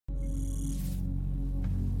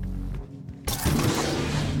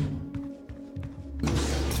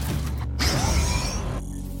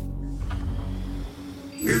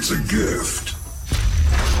It's a gift.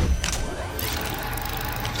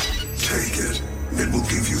 Take it. It will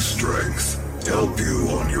give you strength, help you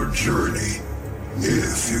on your journey,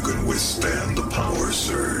 if you can withstand the power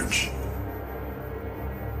surge.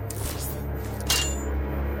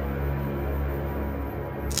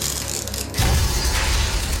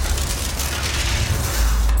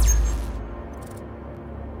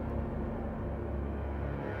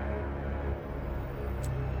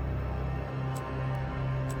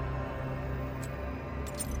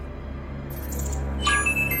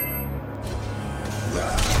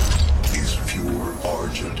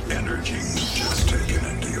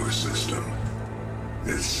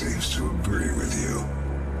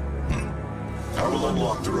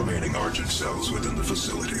 Cells within the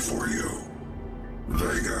facility for you.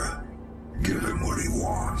 Vega, give him what he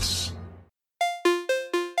wants.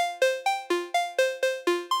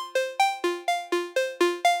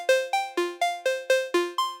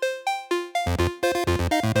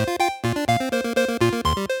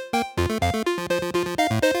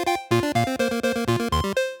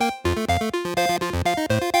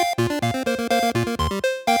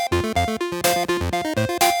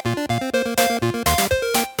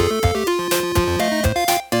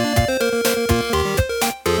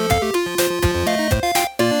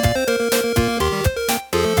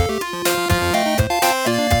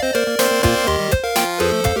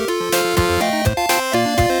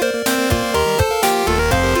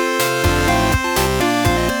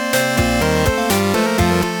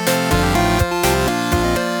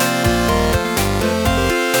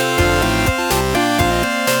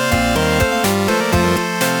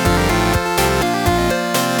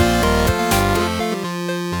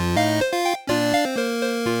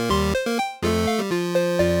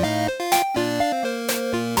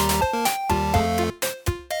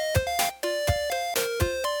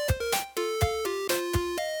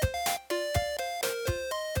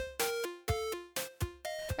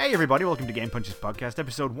 Hey everybody, welcome to Game Punches Podcast,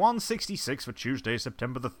 episode 166 for Tuesday,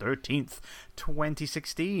 September the 13th,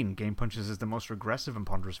 2016. Game Punches is the most regressive and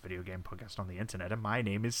ponderous video game podcast on the internet, and my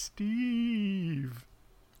name is Steve.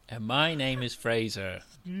 And my name is Fraser.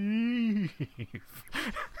 Steve.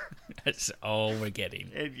 That's all we're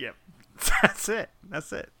getting. Yep, that's it.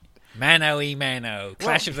 Mano-y-mano,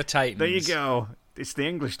 Clash of the Titans. There you go. It's the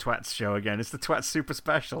English Twats show again. It's the Twats Super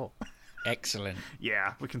Special. Excellent.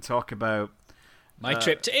 Yeah, we can talk about my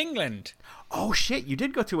trip to England. Oh shit, you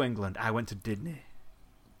did go to England. I went to Didney.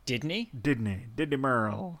 Didney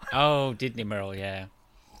Merle. Oh, Didney Merle, yeah.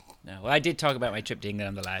 No, well, I did talk about my trip to England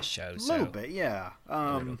on the last show. A little bit, yeah.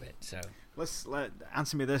 A little bit, so.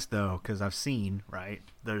 Answer me this, though, because I've seen, right,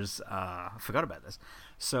 there's, I forgot about this.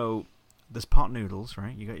 So, there's pot noodles,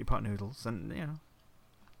 right? You got your pot noodles, and, you know,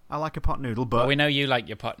 I like a pot noodle, but... Well, we know you like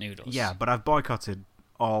your pot noodles. Yeah, but I've boycotted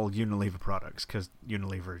all Unilever products, because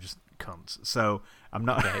Unilever are just cunts. So, I'm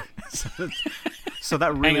not... Okay. so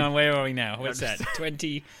that really... Hang on, where are we now? What's that?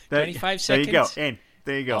 25 seconds? There you go,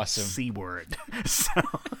 There you go. Awesome. C-word. So,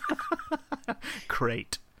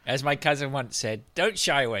 great. As my cousin once said, don't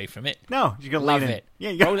shy away from it. No, you gotta love lean in. it. Yeah,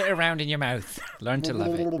 you gotta... roll it around in your mouth. Learn to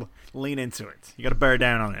love it. Lean into it. You gotta bear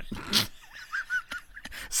down on it.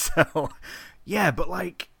 So, yeah, but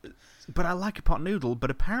I like a pot noodle. But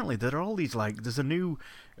apparently, there are all these there's a new,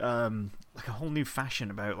 like a whole new fashion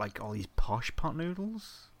about all these posh pot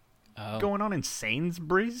noodles going on in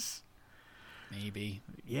Sainsbury's. Maybe.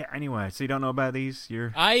 Yeah. Anyway, so you don't know about these?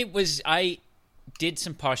 I did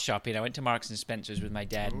some posh shopping. I went to Marks and Spencer's with my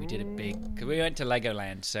dad, and we did a big. Cause we went to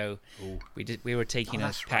Legoland, so we were taking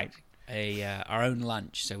our own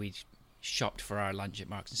lunch. So we shopped for our lunch at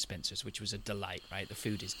Marks and Spencer's, which was a delight. Right, the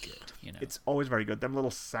food is good. You know, it's always very good. Them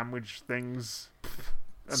little sandwich things.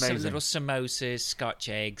 Amazing. Some little samosas, Scotch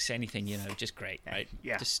eggs, anything, just great, right?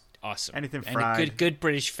 Yeah, just awesome. Anything fried. And good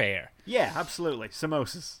British fare. Yeah, absolutely.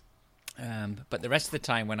 Samosas. But the rest of the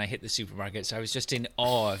time when I hit the supermarkets, I was just in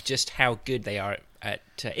awe of just how good they are at...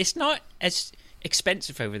 it's not as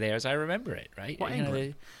expensive over there as I remember it, right? What,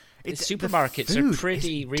 the supermarkets are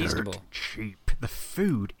pretty reasonable. Cheap. The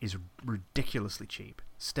food is ridiculously cheap.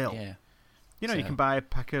 Still. Yeah. You can buy a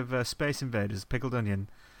pack of Space Invaders, pickled onion,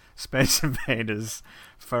 Space Invaders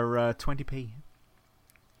for 20p.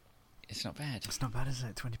 It's not bad. It's not bad, is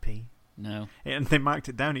it? 20p. No. And they marked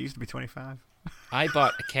it down. It used to be 25. I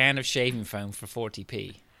bought a can of shaving foam for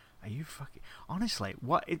 40p. Are you fucking... Honestly,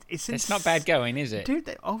 what? It's not bad going, is it?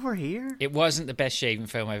 Dude, over here... It wasn't the best shaving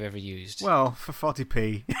foam I've ever used. Well, for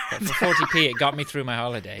 40p. But for 40p, it got me through my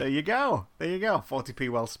holiday. There you go.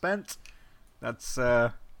 40p well spent. That's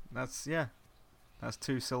 2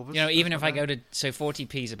 silvers. Even if I go to... So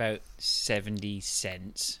 40p is about 70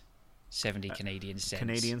 cents. 70 Canadian cents.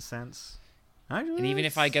 Canadian cents. And even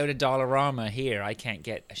if I go to Dollarama here, I can't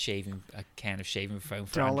get a can of shaving foam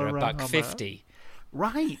for under $1.50.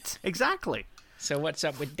 Right, exactly. So what's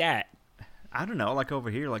up with that? I don't know, like over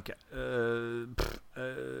here, like, I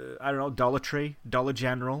don't know, Dollar Tree, Dollar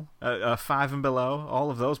General, Five and Below,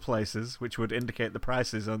 all of those places, which would indicate the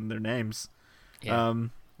prices on their names.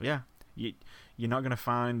 Yeah. You're not gonna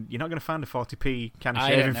find a 40p can of I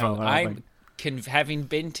shaving don't know. foam. Having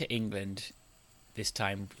been to England this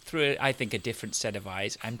time through, I think, a different set of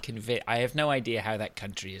eyes, I'm convinced. I have no idea how that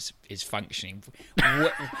country is functioning.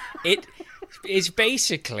 It is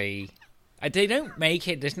basically. They don't make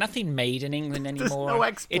it. There's nothing made in England anymore. There's no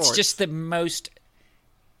exports. It's just the most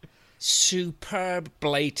superb,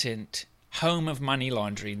 blatant home of money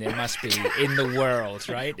laundering there must be in the world,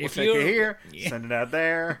 right? We'll take it here, send it out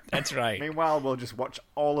there. That's right. Meanwhile, we'll just watch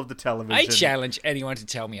all of the television. I challenge anyone to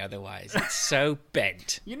tell me otherwise. It's so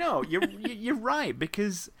bent. You know, you're right,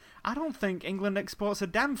 because I don't think England exports a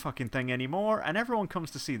damn fucking thing anymore, and everyone comes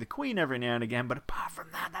to see the Queen every now and again, but apart from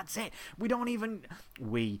that, that's it. They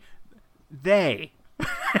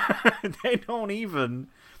don't even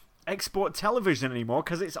export television anymore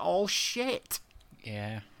because it's all shit.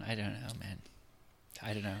 Yeah, I don't know, man.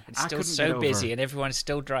 I don't know. It's still couldn't so get busy, over. and everyone's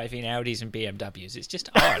still driving Audis and BMWs. It's just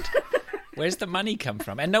odd. Where's the money come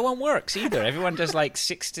from? And no one works either. Everyone does like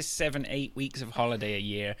 6 to 7, 8 weeks of holiday a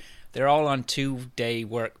year. They're all on 2-day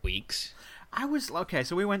work weeks.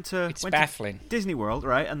 So we went to baffling. to Disney World,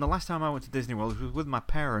 right? And the last time I went to Disney World was with my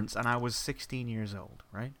parents, and I was 16 years old,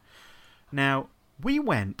 right? Now, we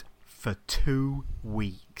went for 2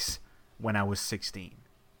 weeks when I was 16.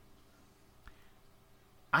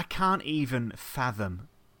 I can't even fathom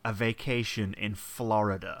a vacation in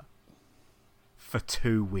Florida for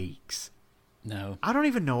 2 weeks. No. I don't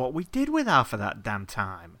even know what we did with half of that damn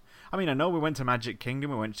time. I mean, I know we went to Magic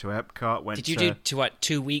Kingdom, we went to Epcot, Did you do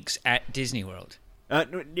 2 weeks at Disney World?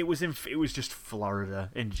 No, it was just Florida.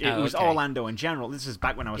 It was okay. Orlando in general. This is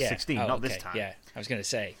back when I was 16, not this time. Yeah, I was going to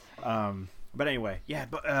say. But anyway,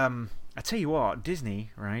 I tell you what,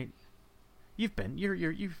 Disney, right? You've been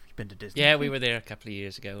to Disney. Yeah, we were there a couple of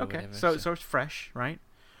years ago. Okay, or whatever, so it's fresh, right?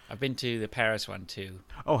 I've been to the Paris one too.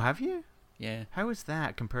 Oh, have you? Yeah. How is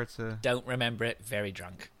that compared to? Don't remember it. Very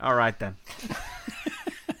drunk. All right then.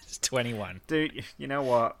 It's 21. Dude, you know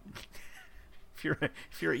what? If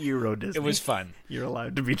you're at Euro Disney, It was fun. You're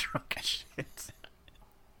allowed to be drunk as shit.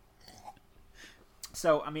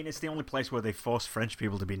 So, I mean, it's the only place where they force French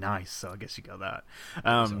people to be nice, so I guess you got that.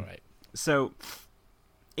 That's all right. So,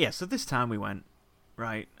 yeah, so this time we went,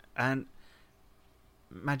 right, and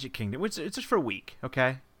Magic Kingdom, it's just for a week,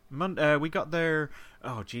 okay? We got there,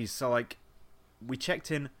 so, like, we checked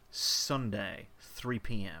in Sunday, 3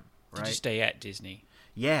 p.m., right? Did you stay at Disney?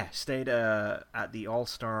 Yeah, stayed at the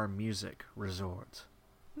All-Star Music Resort.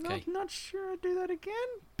 Okay. Not sure I'd do that again,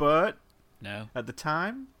 but No. at the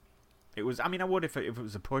time, it was. I mean, I would if it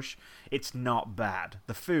was a push. It's not bad.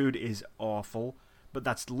 The food is awful, but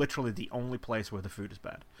that's literally the only place where the food is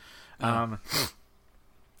bad.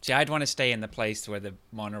 See, I'd want to stay in the place where the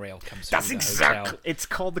monorail comes through. That's the exactly. hotel. It's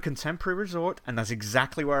called the Contemporary Resort, and that's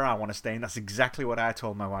exactly where I want to stay. And that's exactly what I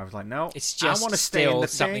told my wife. I was like, no, It's I just want to stay in still the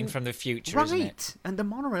something thing. from the future, Right, isn't it? and the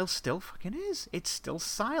monorail still fucking is. It's still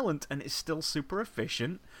silent, and it's still super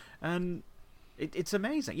efficient, and it's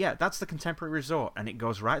amazing. Yeah, that's the Contemporary Resort, and it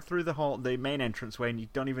goes right through the main entranceway, and you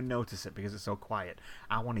don't even notice it because it's so quiet.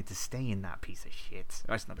 I wanted to stay in that piece of shit.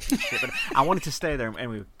 Oh, it's not a piece of shit, but I wanted to stay there, and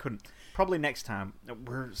we couldn't. Probably next time.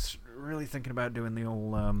 We're really thinking about doing the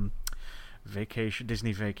old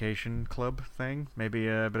Disney Vacation Club thing. Maybe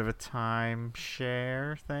a bit of a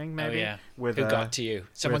timeshare thing, maybe. Oh, yeah. With, Who got to you?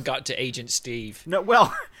 Someone got to Agent Steve. No,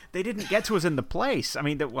 well, they didn't get to us in the place. I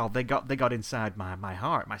mean, they got inside my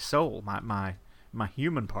heart, my soul, my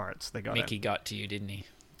human parts. They got Mickey got to you, didn't he?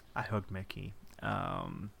 I hugged Mickey. Bit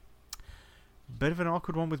of an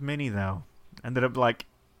awkward one with Minnie, though. Ended up like,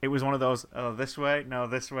 it was one of those, oh, this way, no,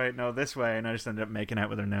 this way, no, this way, and I just ended up making out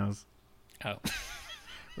with her nose. Oh.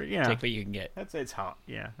 But, you know, Take what you can get. I'd say it's hot,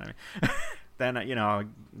 yeah. I mean, then, I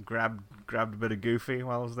grabbed a bit of Goofy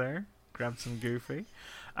while I was there. Grabbed some Goofy.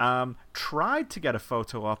 Tried to get a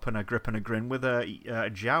photo up and a grip and a grin with a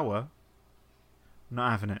Jawa. Not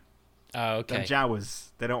having it. Oh, okay. The Jawas,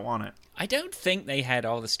 they don't want it. I don't think they had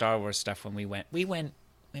all the Star Wars stuff when we went.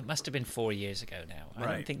 It must have been 4 years ago now.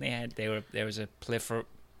 I don't think they had. There was a plethora.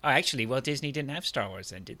 Oh, actually, Disney didn't have Star Wars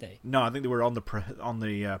then, did they? No, I think they were on the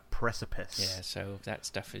precipice. Yeah, so that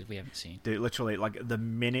stuff we haven't seen. They literally, like, the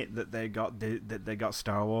minute that they got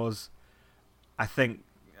Star Wars, I think,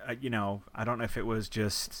 I don't know if it was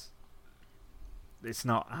just. It's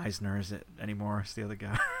not Eisner, is it anymore? It's the other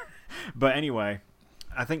guy. But anyway,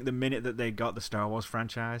 I think the minute that they got the Star Wars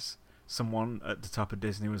franchise, someone at the top of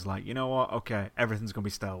Disney was like, you know what? Okay, everything's going to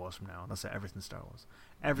be Star Wars from now on. That's it. Everything's Star Wars.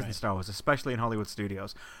 Everything's Star Wars, especially in Hollywood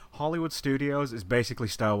Studios. Hollywood Studios is basically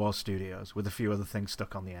Star Wars Studios with a few other things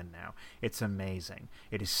stuck on the end now. It's amazing.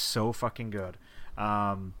 It is so fucking good.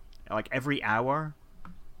 Like every hour,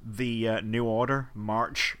 the New Order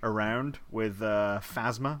march around with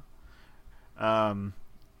Phasma.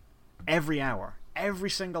 Every hour. Every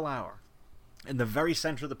single hour. In the very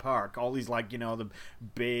center of the park, all these, like, you know, the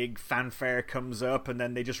big fanfare comes up, and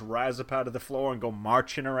then they just rise up out of the floor and go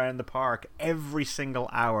marching around the park. Every single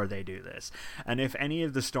hour they do this. And if any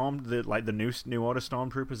of the New Order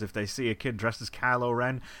stormtroopers, if they see a kid dressed as Kylo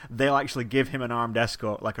Ren, they'll actually give him an armed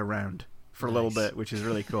escort, like, around for a little bit, which is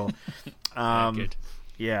really cool. Good.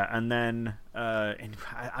 Yeah, and then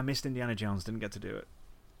I missed Indiana Jones. Didn't get to do it.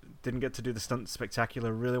 Didn't get to do the stunt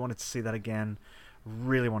spectacular. Really wanted to see that again.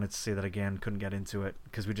 Couldn't get into it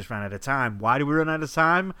because we just ran out of time. Why did we run out of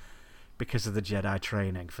time? Because of the Jedi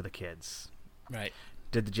training for the kids. Right.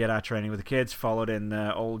 Did the Jedi training with the kids. Followed in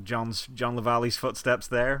old John LaValle's footsteps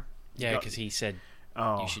there. Yeah, because he said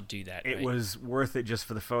you should do that. It right? was worth it just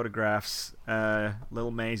for the photographs.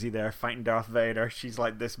 Little Maisie there fighting Darth Vader. She's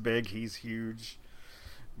like this big. He's huge.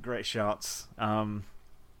 Great shots.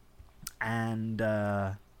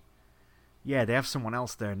 Yeah, they have someone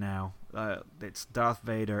else there now. It's Darth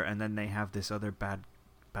Vader, and then they have this other bad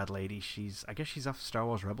lady. I guess she's off Star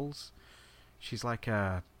Wars Rebels. She's like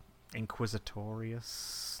a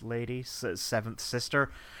Inquisitorious lady, seventh sister.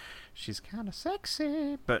 She's kind of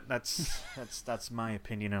sexy, but that's my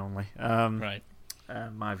opinion only. Right.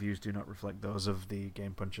 My views do not reflect those of the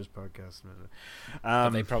Game Punchers podcast. But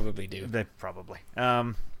they probably do. They probably.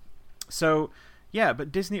 So. Yeah,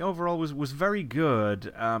 but Disney overall was very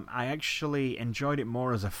good. I actually enjoyed it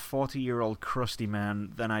more as a 40-year-old crusty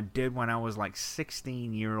man than I did when I was like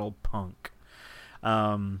 16-year-old punk.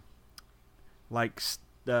 What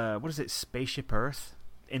is it, Spaceship Earth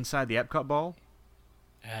inside the Epcot ball?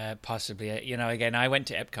 Possibly. You know, again, I went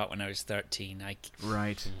to Epcot when I was 13.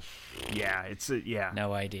 Right. Yeah, it's yeah.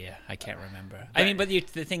 No idea. I can't remember. I mean, but the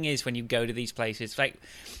thing is, when you go to these places, like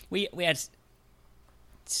we had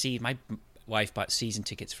my wife bought season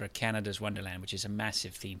tickets for Canada's Wonderland, which is a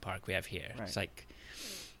massive theme park we have here. Right. It's like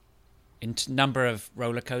in number of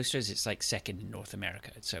roller coasters, it's like second in North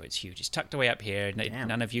America, so it's huge. It's tucked away up here. Damn.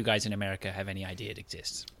 None of you guys in America have any idea it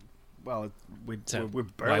exists. Well, we're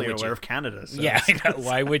barely aware of Canada. So yeah,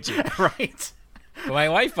 why would you? Right. Well, my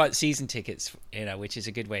wife bought season tickets, which is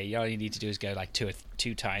a good way. All you need to do is go like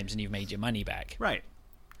two times, and you've made your money back. Right.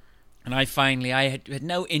 And I had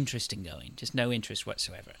no interest in going, just no interest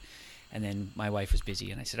whatsoever. And then my wife was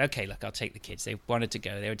busy, and I said, okay, look, I'll take the kids. They wanted to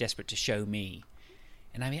go. They were desperate to show me.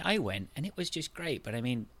 And I mean, I went, and it was just great. But I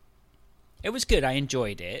mean, it was good. I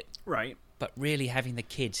enjoyed it. Right. But really having the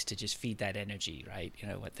kids to just feed that energy, right? You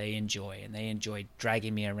know, what they enjoy. And they enjoy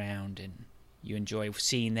dragging me around, and you enjoy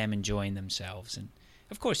seeing them enjoying themselves. And,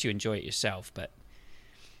 of course, you enjoy it yourself, but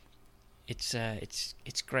it's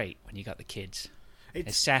great when you got the kids.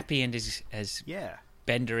 As sappy and as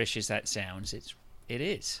benderish as that sounds, it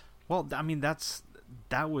is. Well, I mean,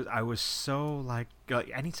 I was so like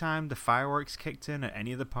anytime the fireworks kicked in at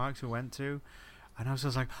any of the parks we went to, and I was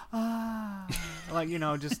just like, like, you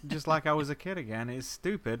know, just like I was a kid again. It's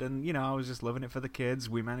stupid, and you know, I was just loving it for the kids.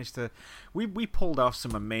 We managed to, we pulled off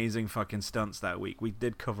some amazing fucking stunts that week. We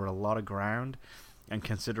did cover a lot of ground, and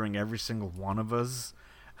considering every single one of us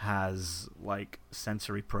has like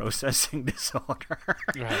sensory processing disorder,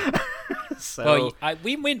 right? So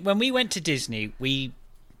when we went to Disney, we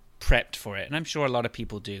prepped for it, and I'm sure a lot of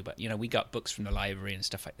people do, but you know, we got books from the library and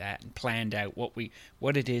stuff like that and planned out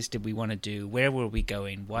what it is did we want to do, where were we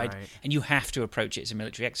going, why. Right. And you have to approach it as a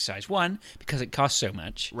military exercise, one, because it costs so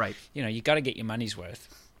much, right? You know, you got to get your money's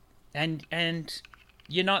worth, and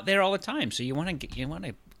you're not there all the time, so you want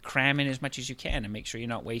to cram in as much as you can and make sure you're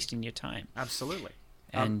not wasting your time. Absolutely.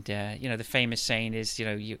 And you know, the famous saying is, you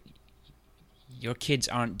know, your kids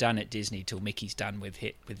aren't done at Disney till Mickey's done with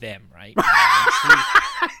them, right?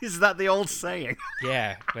 Is that the old saying?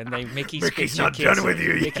 Yeah, when Mickey's not done with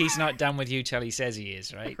you. Mickey's not done with you till he says he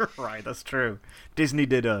is, right? Right, that's true. Disney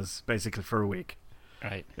did us basically for a week.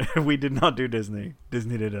 Right. We did not do Disney.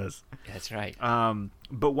 Disney did us. That's right.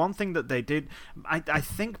 But one thing that they did, I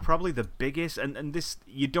think probably the biggest, and this,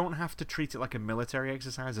 you don't have to treat it like a military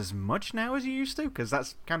exercise as much now as you used to, because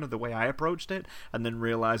that's kind of the way I approached it, and then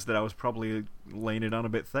realized that I was probably laying it on a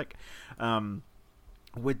bit thick.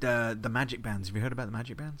 With the magic bands. Have you heard about the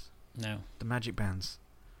magic bands? No. The magic bands.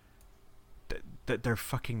 They're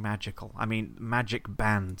fucking magical. I mean, magic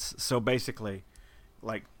bands. So basically,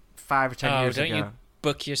 like 5 or 10 years don't ago. you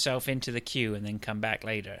book yourself into the queue and then come back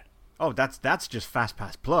later? Oh, that's just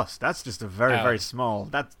FastPass Plus. That's just a very very small.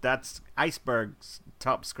 That's iceberg's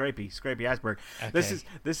top scrapey iceberg. Okay.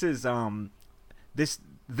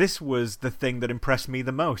 This was the thing that impressed me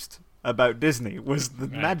the most about Disney was the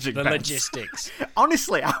magic the bands. logistics.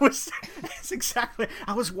 Honestly, I was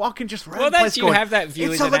walking just around. Well, the place you going, have that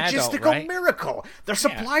view it's as a an adult, logistical right? miracle. Their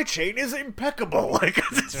supply chain is impeccable.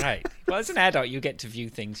 That's right. Well, as an adult, you get to view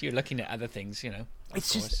things. You're looking at other things,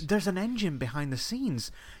 It's just there's an engine behind the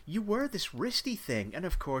scenes. You wear this wristy thing, and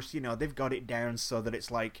of course, they've got it down so that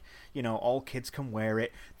it's like, all kids can wear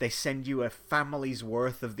it. They send you a family's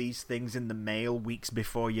worth of these things in the mail weeks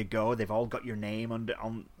before you go. They've all got your name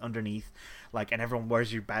underneath, like, and everyone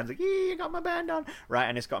wears your band. Like, you got my band on, right?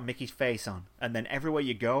 And it's got Mickey's face on. And then everywhere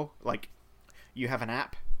you go, like, you have an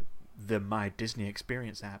app, the My Disney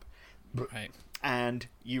Experience app, right? And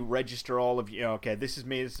you register all of you. Okay, this is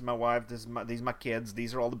me. This is my wife. These are my kids.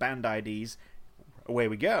 These are all the band IDs. Away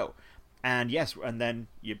we go. And yes, and then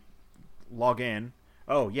you log in.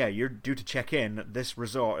 Oh yeah, you're due to check in at this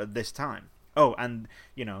resort at this time. Oh, and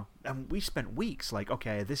and we spent weeks like,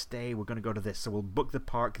 okay, this day we're going to go to this, so we'll book the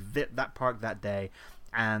park that park that day,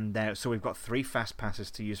 and so we've got 3 fast passes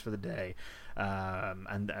to use for the day.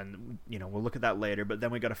 And we'll look at that later, but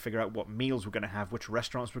then we got to figure out what meals we're going to have, which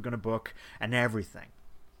restaurants we're going to book, and everything.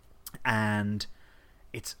 And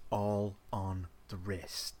it's all on the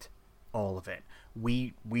wrist, all of it.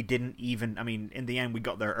 We didn't even, I mean, in the end we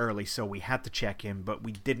got there early, so we had to check in, but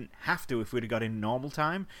we didn't have to if we'd have got in normal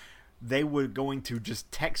time. They were going to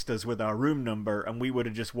just text us with our room number, and we would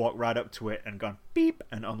have just walked right up to it and gone beep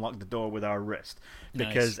and unlocked the door with our wrist,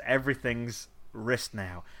 because everything's wrist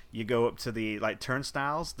now. You go up to the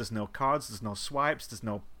turnstiles, there's no cards, there's no swipes, there's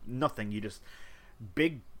nothing. You just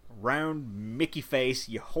big round Mickey face,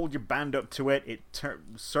 you hold your band up to it,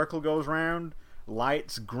 circle goes round,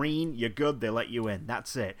 lights green, you're good, they let you in.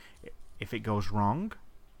 That's it. If it goes wrong,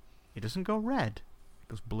 it doesn't go red, it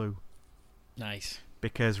goes blue. Nice.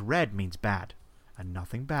 Because red means bad, and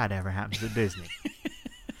nothing bad ever happens at Disney.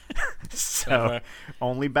 So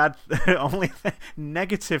only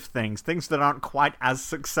negative things that aren't quite as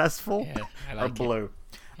successful are blue.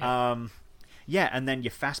 Yeah. And then your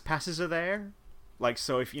fast passes are there. Like,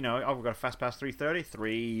 so if we've got a fast pass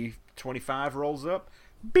 3:30, 3:25 rolls up,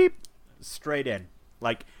 beep, straight in.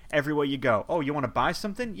 Like, everywhere you go. Oh, you want to buy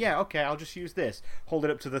something? Yeah, okay, I'll just use this. Hold it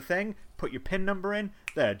up to the thing, put your PIN number in.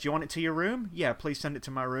 There, do you want it to your room? Yeah, please send it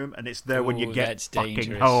to my room. And it's there when you get fucking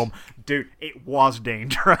dangerous. home. Dude, it was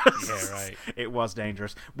dangerous. Yeah, right. It was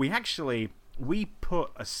dangerous. We put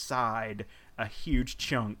aside a huge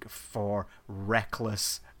chunk for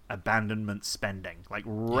reckless abandonment spending. Like,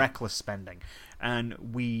 reckless spending.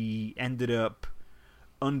 And we ended up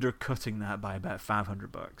undercutting that by about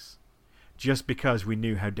 $500. Just because we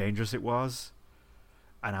knew how dangerous it was,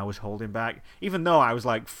 and I was holding back, even though I was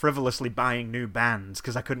like frivolously buying new bands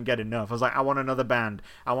because I couldn't get enough. I was like, I want another band.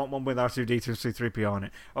 I want one with R2D2 and C3PO on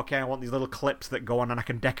it. Okay, I want these little clips that go on and I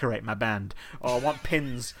can decorate my band. Or I want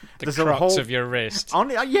pins. The crocs of your wrist.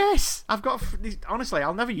 Yes, I've got. Honestly,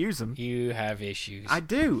 I'll never use them. You have issues. I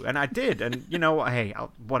do, and I did, and hey,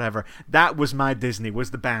 whatever. That was my Disney. Was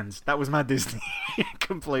the bands? That was my Disney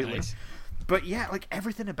completely. Nice. But yeah, like,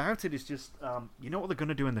 everything about it is just, you know what they're going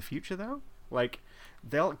to do in the future, though? Like,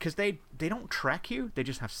 because they don't track you, they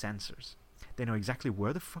just have sensors. They know exactly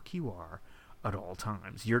where the fuck you are at all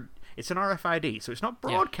times. It's an RFID, so it's not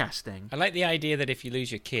broadcasting. I like the idea that if you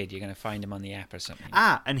lose your kid, you're going to find him on the app or something.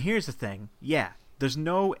 And here's the thing. Yeah, there's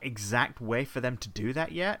no exact way for them to do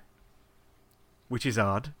that yet, which is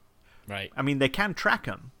odd. Right. I mean, they can track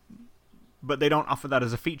them, but they don't offer that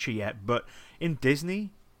as a feature yet. But in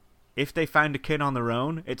Disney, if they find a kid on their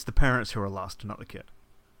own, it's the parents who are lost, not the kid.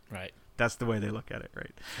 Right. That's the way they look at it,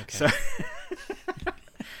 right? Okay. So,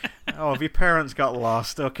 if your parents got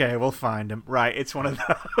lost, okay, we'll find them. Right, it's one of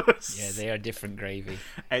those. Yeah, they are different gravy.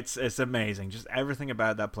 It's amazing. Just everything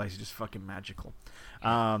about that place is just fucking magical.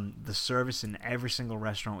 The service in every single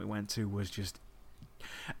restaurant we went to was just...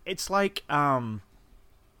 It's like...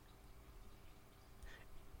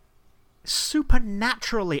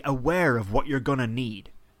 supernaturally aware of what you're gonna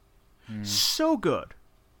need. So good.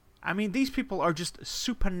 I mean, these people are just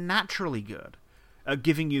supernaturally good at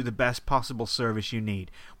giving you the best possible service you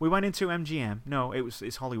need. We went into MGM. No,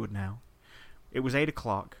 it's Hollywood now. It was 8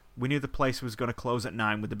 o'clock. We knew the place was going to close at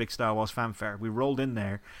 9 with the big Star Wars fanfare. We rolled in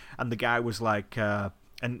there, and the guy was like,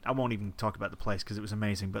 and I won't even talk about the place because it was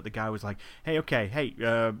amazing, but the guy was like, hey, is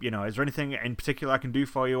there anything in particular I can do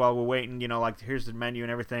for you while we're waiting? Here's the menu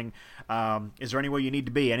and everything. Is there anywhere you need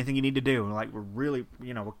to be? Anything you need to do? And we're really,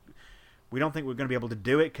 we don't think we're going to be able to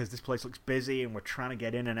do it because this place looks busy and we're trying to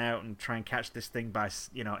get in and out and try and catch this thing by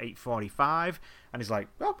 8:45. And he's like,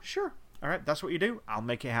 oh, sure. All right, that's what you do. I'll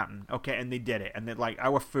make it happen. Okay, and they did it. And then, like,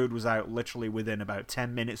 our food was out literally within about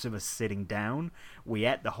 10 minutes of us sitting down. We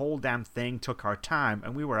ate the whole damn thing, took our time,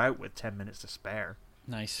 and we were out with 10 minutes to spare.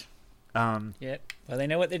 Nice. Yeah. Well, they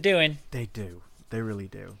know what they're doing. They do. They really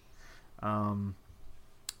do.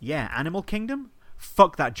 Yeah, Animal Kingdom?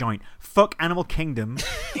 Fuck that joint. Fuck Animal Kingdom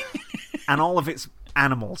and all of its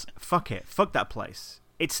animals. Fuck it. Fuck that place.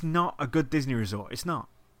 It's not a good Disney resort. It's not.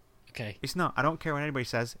 Okay. It's not. I don't care what anybody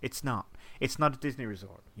says. It's not. It's not a Disney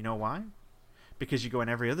resort. You know why? Because you go in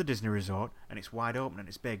every other Disney resort and it's wide open and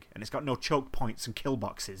it's big and it's got no choke points and kill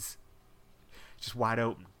boxes. It's just wide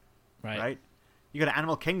open. Right? You go to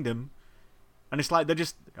Animal Kingdom and it's like they're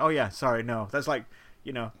just... Oh, yeah. Sorry. No. That's like,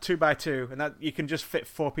 2x2 and that you can just fit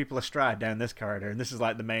 4 people astride down this corridor and this is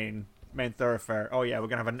like the main thoroughfare. Oh, yeah. We're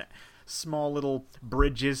going to have small little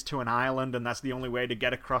bridges to an island and that's the only way to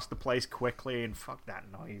get across the place quickly, and fuck that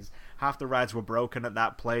noise. Half the rides were broken at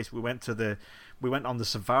that place. We went on the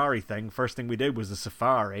safari thing. First thing we did was the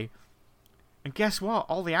safari, and guess what?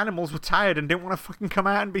 All the animals were tired and didn't want to fucking come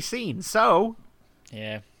out and be seen, so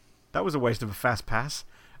yeah, that was a waste of a fast pass.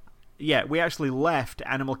 Yeah, we actually left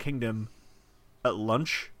Animal Kingdom at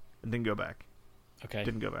lunch and didn't go back. Okay.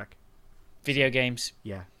 Didn't go back. Video games.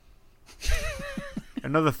 Yeah.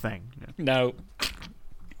 Another thing. No.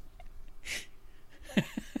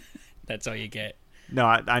 That's all you get. No,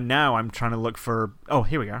 I'm trying to look for... Oh,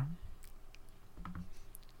 here we are.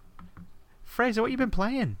 Fraser, what you been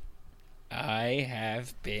playing? I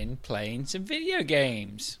have been playing some video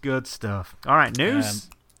games. Good stuff. All right, news?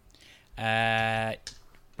 Right.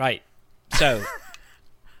 So,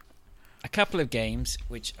 a couple of games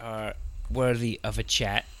which are worthy of a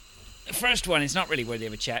chat. The first one is not really worthy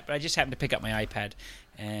of a chat, but I just happened to pick up my iPad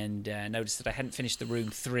and noticed that I hadn't finished the Room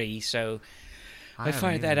 3, so I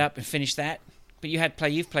fired that up and finished that. But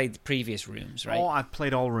you've played the previous Rooms, right? Oh, I've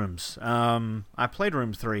played all Rooms. I played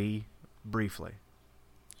Room 3 briefly.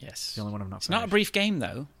 Yes. The only one I've not It's finished. not a brief game,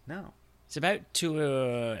 though. No. It's about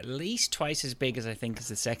at least twice as big as I think as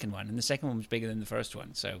the second one, and the second one was bigger than the first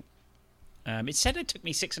one, so... it said it took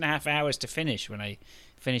me 6.5 hours to finish when I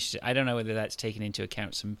finished it. I don't know whether that's taken into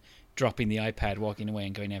account some dropping the iPad, walking away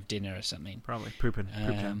and going to have dinner or something. Probably. Poop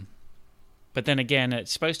time. But then again,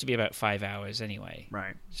 it's supposed to be about 5 hours anyway.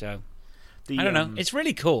 Right. So, I don't know. It's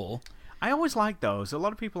really cool. I always like those. A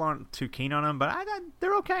lot of people aren't too keen on them, but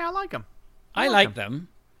they're okay. I like them. I like them.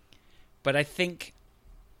 But I think...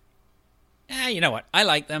 you know what? I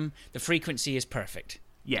like them. The frequency is perfect.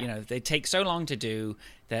 Yeah. They take so long to do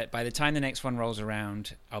that by the time the next one rolls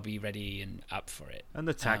around, I'll be ready and up for it. And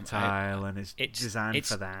the tactile, and it's designed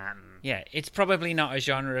for that. Yeah, it's probably not a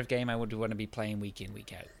genre of game I would want to be playing week in,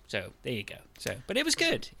 week out. So, there you go. But it was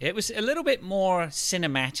good. It was a little bit more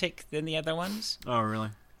cinematic than the other ones. Oh, really?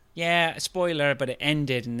 Yeah, spoiler, but it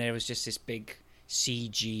ended and there was just this big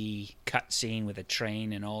CG cutscene with a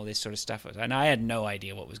train and all this sort of stuff. And I had no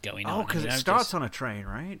idea what was going on. Oh, because it starts on a train,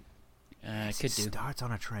 right? Could do. Starts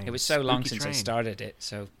on a train. It was so long since I started it,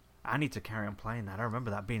 so... I need to carry on playing that. I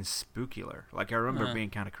remember that being spookular. Like, I remember it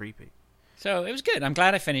being kind of creepy. So, it was good. I'm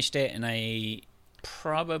glad I finished it, and I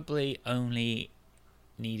probably only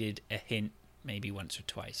needed a hint maybe once or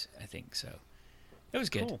twice, I think. So, it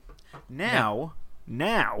was good. Cool. Now,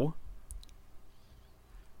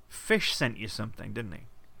 Fish sent you something, didn't he?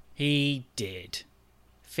 He did.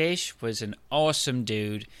 Fish was an awesome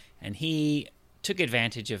dude, and he took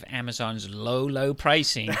advantage of Amazon's low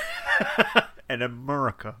pricing. In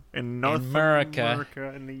America. In North America.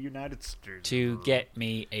 In the United States. To get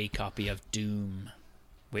me a copy of Doom.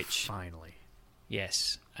 Which... Finally.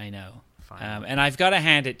 Yes, I know. Finally. And I've got to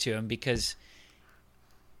hand it to him because,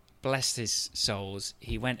 bless his souls,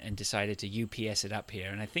 he went and decided to UPS it up here.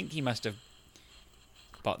 And I think he must have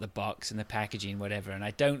bought the box and the packaging, whatever. And I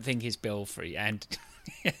don't think his bill for... And...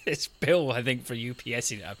 His bill, I think, for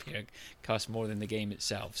UPSing it up here cost more than the game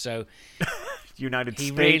itself. So, United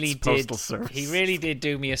States Postal Service. He really did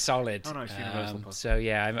do me a solid. Oh no, it's Universal Postal. So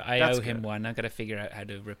yeah, I owe him one. I've got to figure out how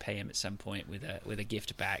to repay him at some point with a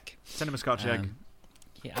gift back. Send him a Scotch egg.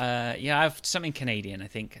 Yeah, I have something Canadian, I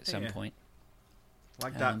think, at some point.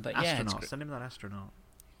 Like that astronaut. Send him that astronaut.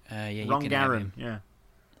 Yeah, Ron you can Garan. Yeah.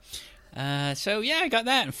 So yeah, I got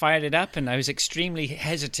that and fired it up, and I was extremely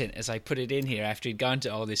hesitant as I put it in here after he'd gone to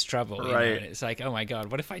all this trouble. Right. And it's like, oh my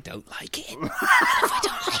god, what if I don't like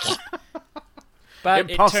it?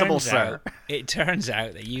 But impossible, sir. It turns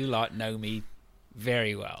out that you lot know me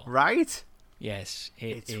very well. Right? Yes,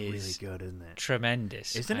 it's really good, isn't it?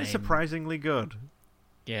 Tremendous. Isn't it surprisingly good?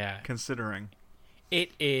 Yeah. Considering.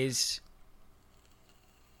 It is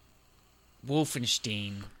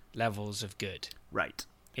Wolfenstein levels of good. Right.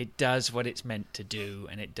 It does what it's meant to do,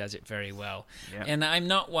 and it does it very well. Yep. And I'm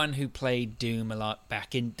not one who played Doom a lot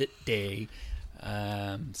back in the day.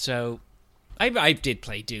 So I did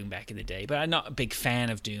play Doom back in the day, but I'm not a big fan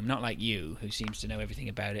of Doom, not like you, who seems to know everything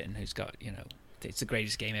about it and who's got, it's the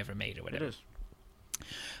greatest game ever made or whatever. It is.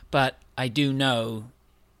 But I do know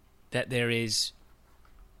that there is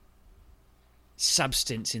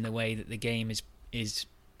substance in the way that the game is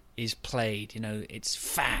played. It's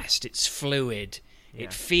fast, it's fluid,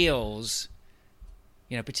 it feels,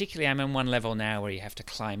 particularly I'm in one level now where you have to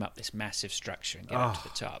climb up this massive structure and get up to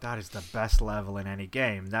the top. That is the best level in any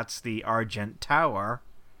game. That's the Argent Tower.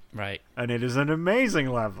 Right. And it is an amazing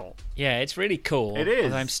level. Yeah, it's really cool. It is.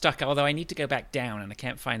 Although I'm stuck, although I need to go back down and I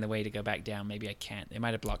can't find the way to go back down. Maybe I can't. They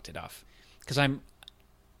might have blocked it off.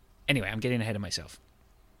 Anyway, I'm getting ahead of myself.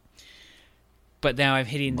 But now I'm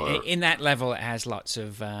hitting, in that level it has lots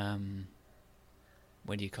of,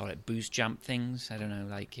 what do you call it, boost jump things? I don't know,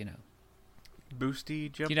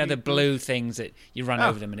 Boosty, jumpy? the blue things that you run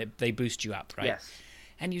over them and they boost you up, right? Yes.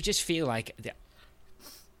 And you just feel like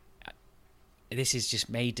this is just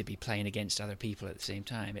made to be playing against other people at the same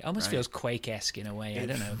time. It almost feels Quake-esque in a way. I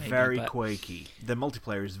don't know. Maybe, very Quakey. The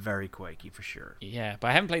multiplayer is very Quakey for sure. Yeah, but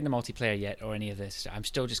I haven't played the multiplayer yet or any of this. I'm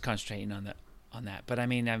still just concentrating on that. But I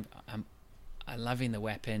mean, I'm loving the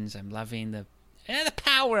weapons. I'm loving the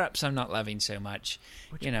power-ups. I'm not loving so much.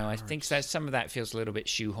 I think that some of that feels a little bit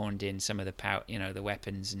shoehorned in. Some of the power, the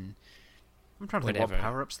weapons and. I'm trying to think what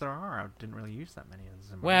power-ups there are. I didn't really use that many of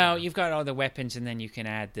them. Well, you've got all the weapons, and then you can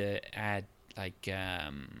add the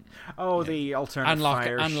alternate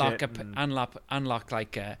unlock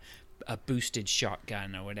like a boosted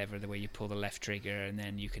shotgun or whatever, the way you pull the left trigger, and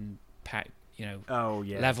then you can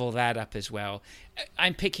level that up as well.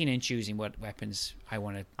 I'm picking and choosing what weapons I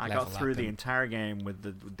want to level up. I got through the entire game with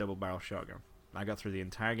the double barrel shotgun. I got through the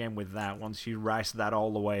entire game with that. Once you rise that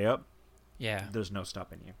all the way up, there's no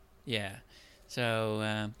stopping you. Yeah.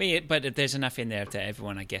 So, but there's enough in there that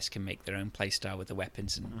everyone, I guess, can make their own play style with the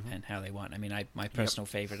weapons and how they want. I mean, my personal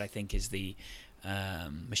favorite, I think, is the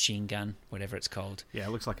machine gun, whatever it's called. Yeah,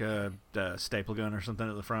 it looks like a staple gun or something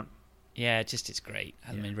at the front. Yeah, it's great.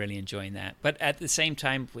 I'm really enjoying that. But at the same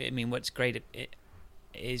time, I mean, what's great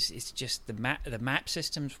is it's just the map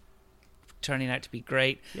system's turning out to be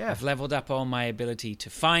great. Yeah. I've leveled up all my ability to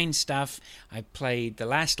find stuff. The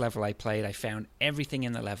last level I played, I found everything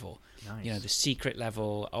in the level. Nice. The secret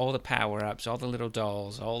level, all the power-ups, all the little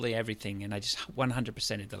dolls, all the everything, and I just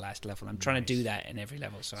 100%ed the last level. I'm trying to do that in every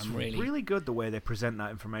level, so I'm really good the way they present that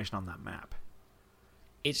information on that map.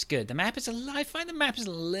 It's good. I find the map is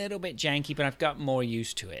a little bit janky, but I've got more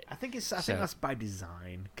used to it. I think that's by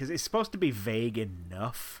design, because it's supposed to be vague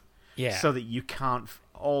enough, so that you can't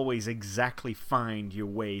always exactly find your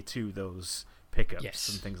way to those pickups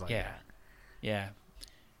and things like that. Yeah.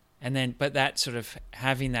 And then, but that sort of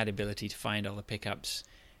having that ability to find all the pickups,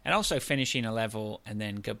 and also finishing a level and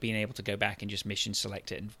then being able to go back and just mission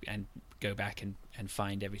select it and go back and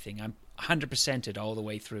find everything. I'm 100%ed all the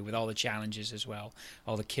way through with all the challenges as well,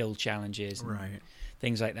 all the kill challenges and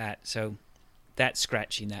things like that. So that's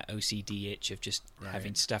scratching that OCD itch of just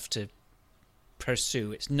having stuff to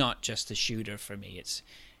pursue. It's not just the shooter for me. It's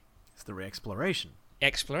the re-exploration.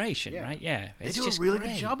 Right? Yeah, they do a really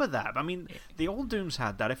good job of that. I mean, the old Dooms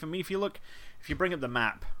had that. If you bring up the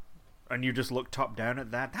map and you just look top down at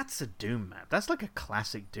that, that's a Doom map. That's like a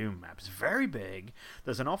classic Doom map. It's very big.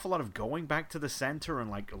 There's an awful lot of going back to the center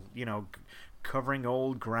and covering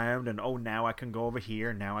old ground. And now I can go over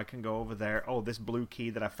here. Now I can go over there. Oh, this blue key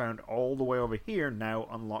that I found all the way over here now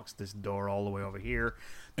unlocks this door all the way over here.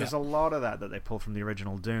 There's a lot of that they pulled from the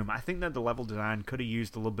original Doom. I think that the level design could have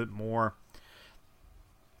used a little bit more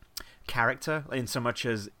character, in so much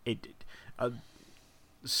as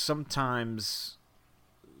sometimes,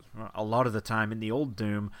 a lot of the time in the old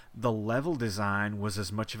Doom, the level design was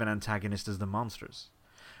as much of an antagonist as the monsters.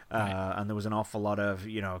 And there was an awful lot of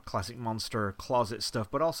classic monster closet stuff,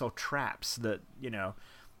 but also traps that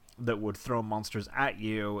that would throw monsters at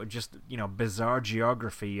you. Just bizarre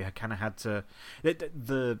geography. You kind of had to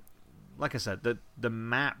like I said, the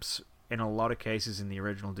maps in a lot of cases in the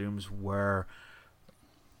original Dooms were.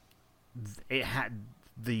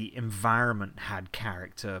 The environment had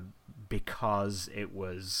character because it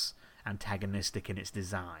was antagonistic in its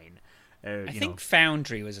design. I think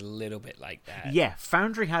Foundry was a little bit like that. Yeah,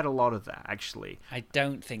 Foundry had a lot of that, actually. I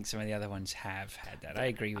don't think some of the other ones have had that. I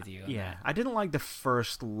agree with you on that. I didn't like the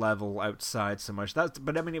first level outside so much.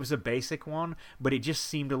 But I mean, it was a basic one, but it just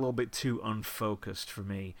seemed a little bit too unfocused for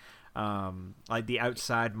me. Like the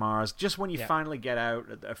outside Mars, just when you finally get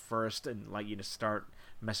out at first and start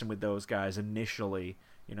messing with those guys initially,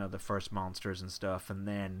 the first monsters and stuff, and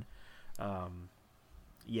then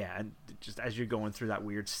and just as you're going through that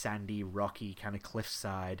weird sandy, rocky kind of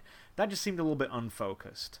cliffside, that just seemed a little bit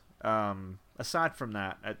unfocused. Aside from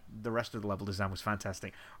that, the rest of the level design was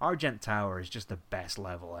fantastic. Argent Tower is just the best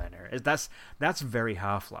level ever. That's very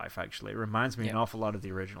Half-Life, actually. It reminds me an awful lot of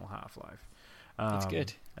the original Half-Life. That's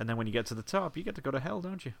good. And then when you get to the top, you get to go to hell,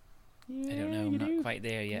 don't you? Yeah, I don't know. I'm not quite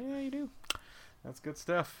there yet. Yeah, you do. That's good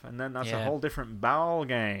stuff. And then that's a whole different ball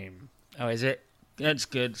game. Oh, is it? That's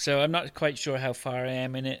good. So I'm not quite sure how far I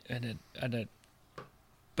am in it,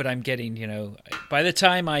 but I'm getting, by the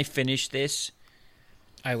time I finish this,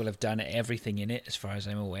 I will have done everything in it as far as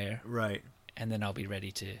I'm aware. Right. And then I'll be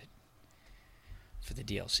ready for the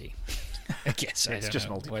DLC. I guess. It's just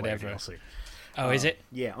multiplayer DLC. Oh, is it?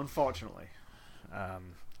 Yeah, unfortunately.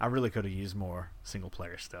 I really could have used more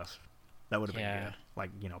single-player stuff. That would have been good.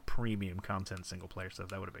 Like, premium content single-player stuff.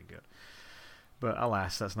 That would have been good. But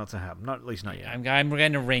alas, that's not to happen. At least not yet. I'm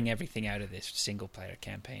going to wring everything out of this single-player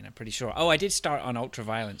campaign, I'm pretty sure. Oh, I did start on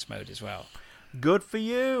ultra-violence mode as well. Good for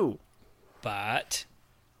you! But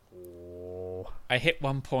I hit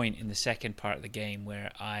one point in the second part of the game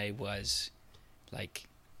where I was like,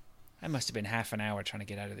 I must have been half an hour trying to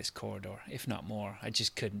get out of this corridor, if not more. I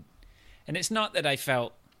just couldn't. And it's not that I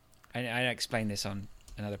felt, I explained this on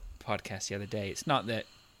another podcast the other day, it's not that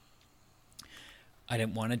I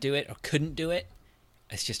didn't want to do it or couldn't do it.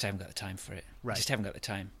 It's just I haven't got the time for it. Right. I just haven't got the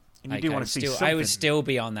time. And you do want to see something. I would still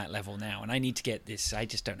be on that level now, and I need to get this. I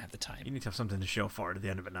just don't have the time. You need to have something to show for it at the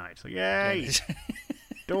end of the night. So, yay!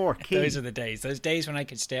 Door, key. Those are the days. Those days when I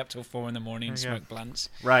could stay up till 4 a.m. and smoke blunts.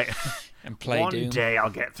 Right. And play Doom. One day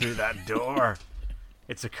I'll get through that door.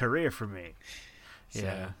 It's a career for me.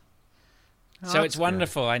 Yeah. So it's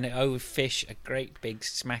wonderful. Good. I know. Oh, fish, a great big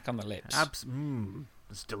smack on the lips.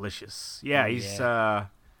 It's delicious. Yeah, he's.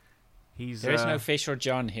 There is no Fish or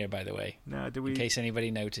John here, by the way. No, do we? In case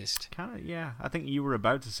anybody noticed. Kind of, yeah. I think you were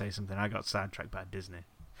about to say something. I got sidetracked by Disney.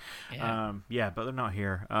 Yeah. But they're not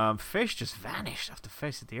here. Fish just vanished off the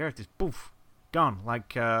face of the earth. Just poof, gone.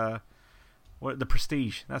 Like the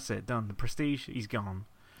Prestige. That's it. Done. The Prestige. He's gone.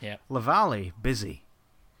 Yeah. Lavalley, busy.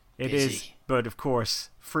 It is, but of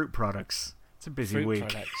course, fruit products. It's a busy week.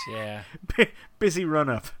 Fruit products, yeah. Busy run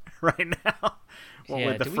up right now.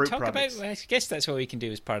 With the fruit products. I guess that's what we can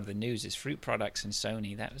do as part of the news is fruit products and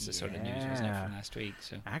Sony. That was the sort of news, wasn't it, from last week?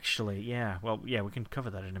 So actually, yeah. Well, yeah, we can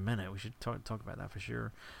cover that in a minute. We should talk about that for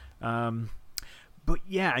sure. But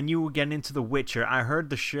yeah, and you were getting into The Witcher. I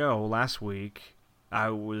heard the show last week.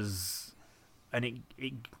 And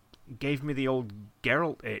it gave me the old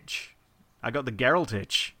Geralt itch. I got the Geralt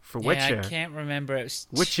itch for Witcher. I can't remember. It was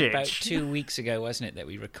about 2 weeks ago, wasn't it, that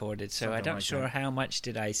we recorded? So I'm not sure how much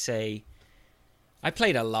did I say. I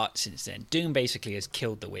played a lot since then. Doom basically has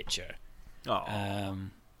killed The Witcher. Oh.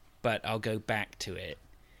 But I'll go back to it.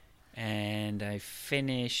 And I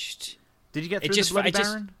finished. Did you get through the Bloody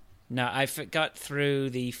Baron? No, I got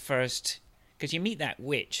through the first. Because you meet that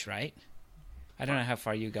witch, right? I don't know how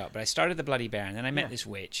far you got, but I started the Bloody Baron. Then I met this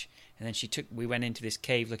witch. And then we went into this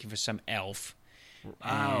cave looking for some elf.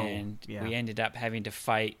 And we ended up having to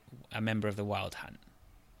fight a member of the Wild Hunt.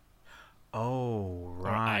 Oh,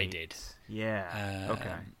 right. Or I did. Yeah.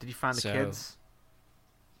 Okay. Did you find the kids?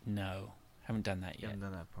 No. Haven't done that yet. You haven't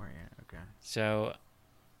done that part yet. Okay. So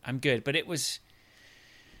I'm good. But it was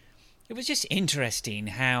just interesting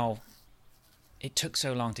how it took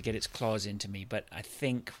so long to get its claws into me. But I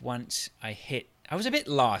think once I was a bit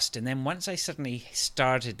lost, and then once I suddenly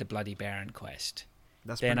started the Bloody Baron quest,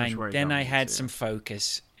 then I had some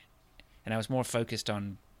focus, and I was more focused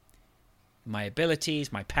on my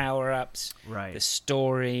abilities, my power-ups, the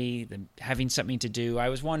story, having something to do. I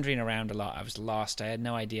was wandering around a lot. I was lost. I had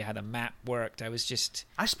no idea how the map worked. I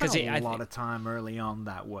spent a lot of time early on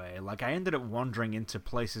that way. Like, I ended up wandering into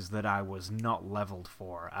places that I was not leveled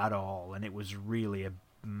for at all, and it was really a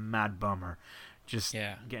mad bummer. Just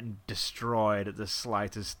getting destroyed at the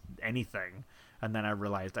slightest anything. And then I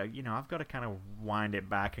realized I've got to kind of wind it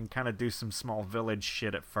back and kind of do some small village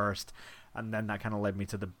shit at first. And then that kind of led me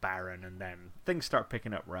to the Baron. And then things start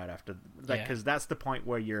picking up right after that. Because that's the point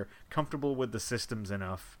where you're comfortable with the systems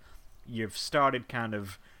enough. You've started kind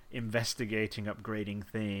of investigating, upgrading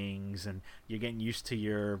things. And you're getting used to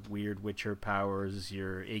your weird Witcher powers,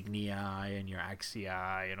 your Ignii and your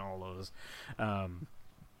Axii and all those.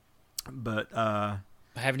 But I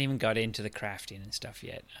haven't even got into the crafting and stuff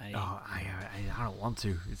yet. I don't want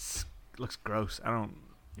to. It looks gross. I don't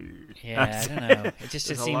know. It just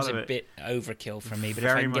seems a bit overkill for me. But if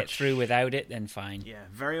I can get through without it, then fine. Yeah,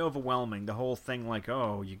 very overwhelming. The whole thing, like,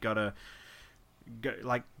 you gotta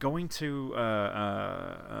going to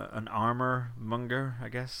an armor monger, I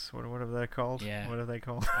guess. What are they called? Yeah. What are they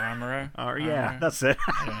called? Armorer. Yeah, that's it.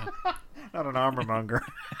 Not an armor monger.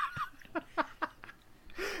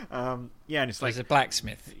 Yeah, and it's like he's a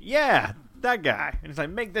blacksmith. Yeah, that guy. And it's like,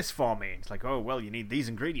 make this for me. It's like, oh well, you need these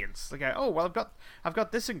ingredients. It's like, oh well, I've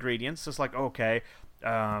got this ingredients. It's like, okay,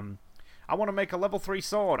 I want to make a level 3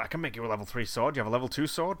 sword. I can make you a level 3 sword. Do you have a level 2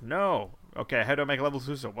 sword? No. Okay, how do I make a level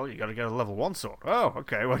 2 sword? Well, you got to get a level 1 sword. Oh,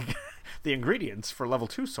 okay. Well, the ingredients for level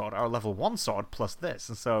 2 sword are level 1 sword plus this.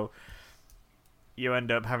 And so you end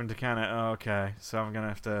up having to kind of, okay, so I'm going to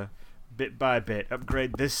have to, bit by bit,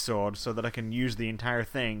 upgrade this sword so that I can use the entire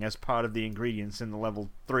thing as part of the ingredients in the level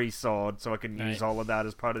 3 sword, so I can use all of that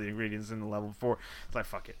as part of the ingredients in the level 4. It's like,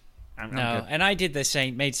 fuck it. I'm good. And I did the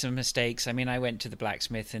same, made some mistakes. I mean, I went to the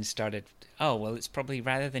blacksmith and started, it's probably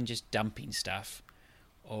rather than just dumping stuff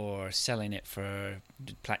or selling it for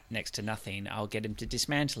next to nothing, I'll get him to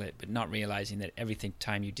dismantle it, but not realizing that every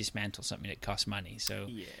time you dismantle something, it costs money. So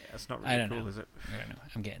yeah, that's not really cool, is it? I don't know.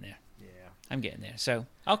 I'm getting there. Yeah. I'm getting there. So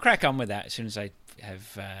I'll crack on with that as soon as I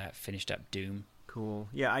have finished up Doom. Cool.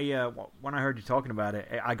 Yeah, when I heard you talking about it,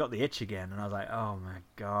 I got the itch again, and I was like, oh my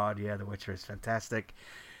god, yeah, The Witcher is fantastic.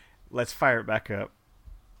 Let's fire it back up.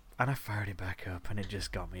 And I fired it back up, and it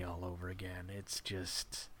just got me all over again. It's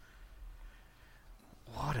just...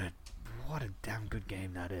 What a damn good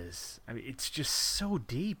game that is. I mean, it's just so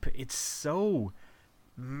deep. It's so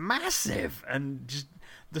massive. And just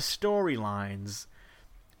the storylines,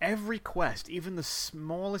 every quest, even the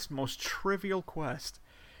smallest, most trivial quest,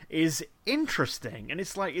 is interesting. And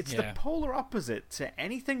it's like, it's the polar opposite to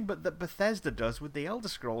anything but that Bethesda does with the Elder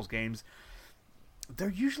Scrolls games. They're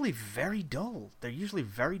usually very dull. They're usually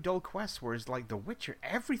very dull quests, whereas like The Witcher,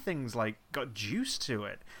 everything's like got juice to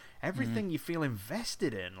it. Everything you feel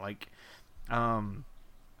invested in. Like,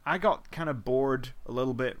 I got kind of bored a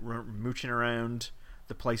little bit mooching around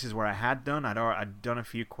the places where I had done. I'd done a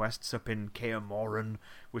few quests up in Kaer Morhen,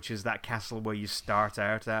 which is that castle where you start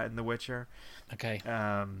out at in The Witcher. Okay.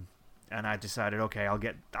 And I decided, okay, I'll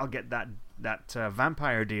get that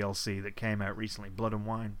vampire DLC that came out recently, Blood and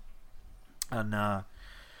Wine. And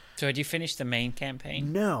so had you finished the main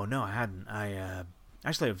campaign? No, I hadn't.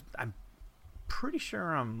 I'm pretty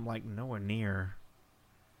sure I'm like nowhere near.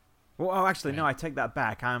 Well, actually, no, I take that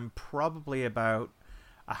back. I'm probably about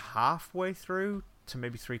a halfway through to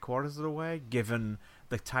maybe 3/4 of the way, given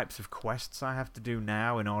the types of quests I have to do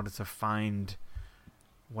now in order to find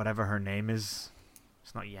whatever her name is.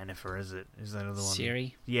 It's not Yennefer, is it? Is that another one?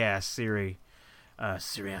 Ciri? Yeah, Ciri.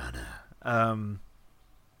 Ciriana.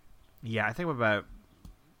 Yeah, I think we're about...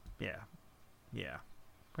 Yeah.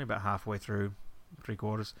 Probably about halfway through,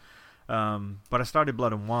 3/4. But I started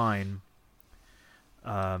Blood and Wine,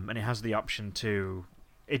 and it has the option to...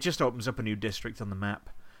 It just opens up a new district on the map.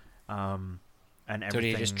 And everything... So do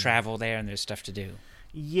you just travel there and there's stuff to do?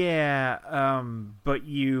 Yeah, but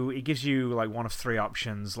it gives you like one of 3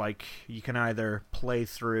 options. Like, you can either play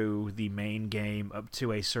through the main game up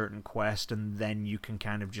to a certain quest, and then you can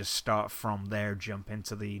kind of just start from there, jump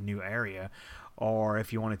into the new area. Or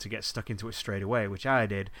if you wanted to get stuck into it straight away, which I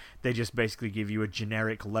did, they just basically give you a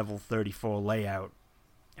generic level 34 layout,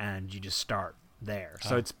 and you just start there.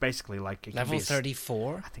 So it's basically like... Level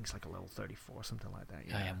 34? I think it's like a level 34, something like that,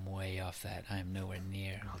 yeah. I am way off that. I am nowhere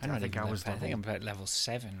near. I think I'm about level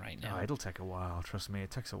 7 right now. Oh, it'll take a while, trust me. It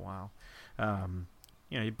takes a while.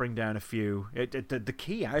 You bring down a few... The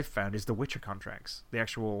key I've found is the Witcher contracts. The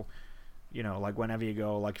actual, like whenever you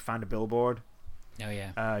go, like find a billboard... Oh,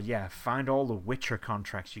 yeah. Find all the Witcher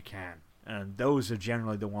contracts you can. And those are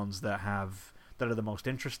generally the ones that are the most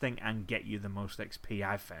interesting and get you the most XP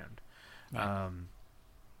I've found. Right.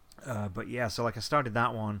 But yeah, so like I started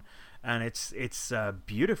that one, and it's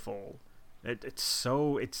beautiful.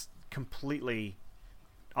 It's completely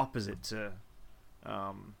opposite to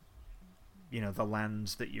the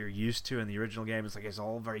lands that you're used to in the original game. It's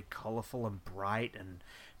all very colorful and bright and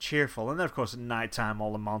cheerful, and then of course at nighttime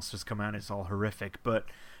all the monsters come out and it's all horrific, but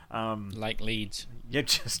like Leeds. Yeah,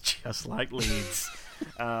 just like Leeds.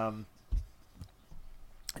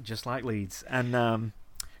 Just like Leeds. And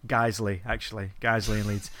Guiseley and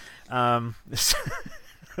Leeds.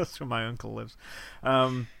 That's where my uncle lives.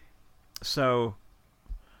 So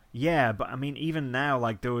yeah, but I mean, even now,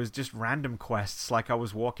 like, there was just random quests. Like, I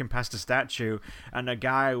was walking past a statue, and a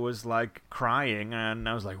guy was, like, crying, and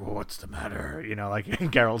I was like, well, what's the matter? Like,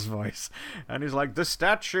 in Geralt's voice. And he's like, the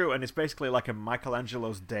statue, and it's basically like a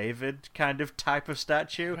Michelangelo's David kind of type of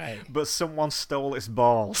statue, right. But someone stole its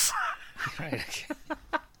balls. Right.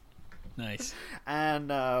 Nice.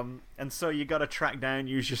 And so you got to track down,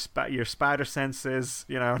 use your spider senses,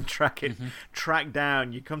 and track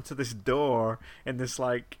down. You come to this door in this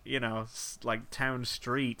like town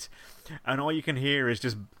street, and all you can hear is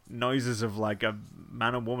just noises of like a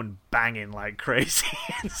man and woman banging like crazy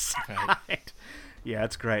inside. Right. Yeah,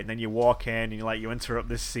 it's great. And then you walk in and you interrupt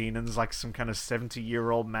this scene, and there's like some kind of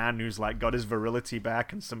 70-year-old man who's like got his virility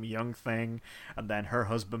back, and some young thing, and then her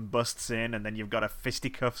husband busts in, and then you've got to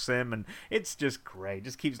fisticuffs him, and it's just great.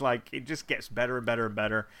 It just gets better and better and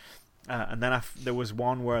better. And then there was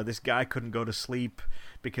one where this guy couldn't go to sleep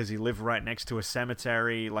because he lived right next to a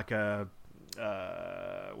cemetery, like a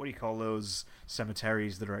what do you call those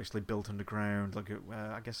cemeteries that are actually built underground? Like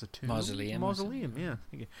I guess a tomb. Mausoleum,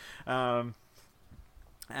 yeah.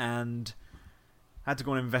 And had to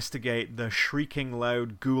go and investigate the shrieking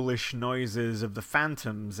loud ghoulish noises of the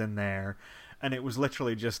phantoms in there, and it was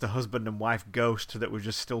literally just a husband and wife ghost that were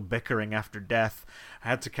just still bickering after death. I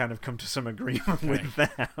had to kind of come to some agreement with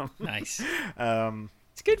them. Nice.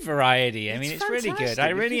 It's good variety. I mean, it's really good. I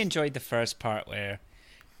really enjoyed the first part where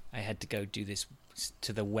I had to go do this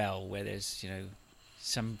to the well, where there's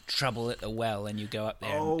some trouble at the well, and you go up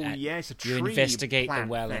there. It's a tree. You investigate the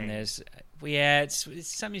well, thing. And there's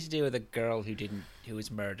it's something to do with a girl who was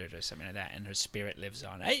murdered or something like that, and her spirit lives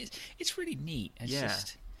on. It's really neat. It's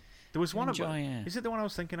just there was one is it the one I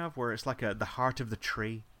was thinking of where it's like the heart of the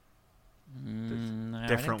tree? No,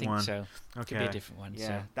 different I don't one. think so. Okay. Could be a different one. Yeah,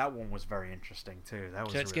 so. that one was very interesting too. That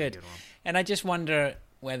was it's a really good one. And I just wonder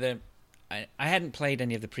whether. I hadn't played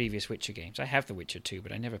any of the previous Witcher games. I have The Witcher 2,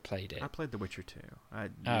 but I never played it. I played The Witcher 2. To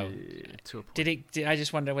a point. Did I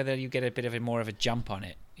just wonder whether you get a bit of more of a jump on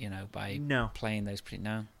it, by playing those?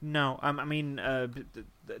 No. I mean,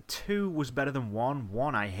 2 was better than 1.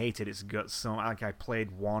 1 I hated its guts, so I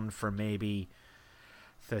played 1 for maybe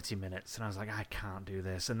 30 minutes, and I was like, I can't do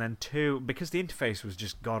this. And then 2, because the interface was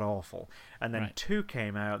just god awful. And then 2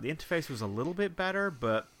 came out. The interface was a little bit better,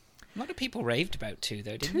 but. A lot of people raved about 2,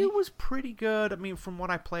 though, didn't 2 was pretty good. I mean, from what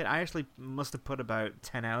I played, I actually must have put about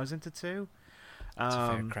 10 hours into 2. It's a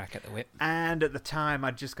fair crack at the whip. And at the time,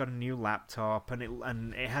 I'd just got a new laptop,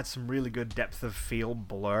 and it had some really good depth of field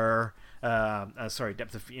blur.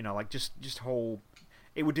 Depth of, just whole.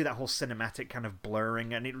 It would do that whole cinematic kind of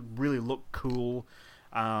blurring, and it really looked cool.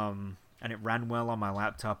 And it ran well on my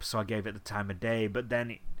laptop, so I gave it the time of day. But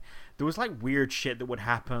then there was like weird shit that would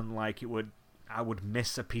happen, like I would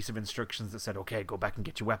miss a piece of instructions that said, okay, go back and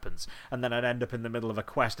get your weapons. And then I'd end up in the middle of a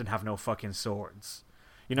quest and have no fucking swords.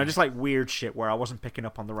 Just like weird shit where I wasn't picking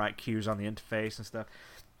up on the right cues on the interface and stuff.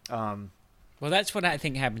 Well, that's what I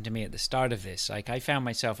think happened to me at the start of this. Like, I found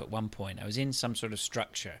myself at one point, I was in some sort of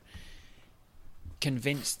structure,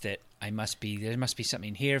 convinced that there must be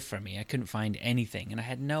something here for me. I couldn't find anything, and I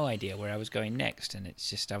had no idea where I was going next, and it's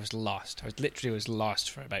just I was lost. I was lost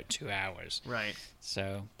for about 2 hours. Right.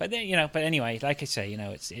 So, but then but anyway, like I say,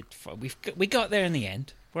 we got there in the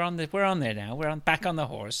end. We're on there now. We're back on the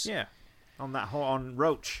horse. Yeah, on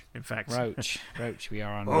Roach, in fact. Roach. We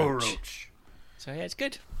are on Roach. So yeah, it's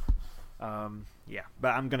good. Yeah, but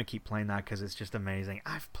I'm going to keep playing that because it's just amazing.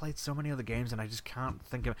 I've played so many other games and I just can't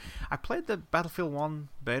think of... I played the Battlefield 1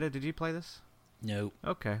 beta. Did you play this? No.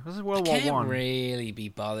 Okay. This is World War 1. I can't really be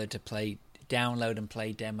bothered to download and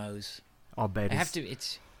play demos. Or betas. I have to...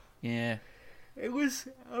 Yeah. It was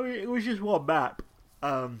just one map.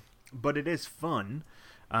 But it is fun.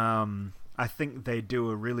 I think they do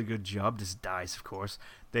a really good job. This is DICE, of course.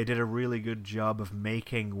 They did a really good job of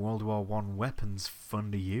making World War 1 weapons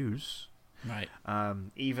fun to use. Right.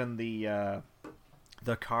 Even the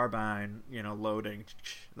carbine, loading,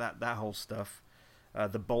 that whole stuff,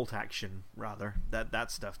 the bolt action rather, that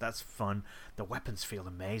stuff, that's fun. The weapons feel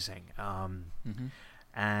amazing,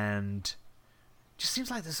 and just seems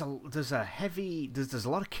like there's a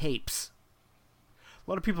lot of capes. A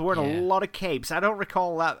lot of people wearing a lot of capes. I don't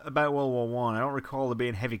recall that about World War 1. I don't recall there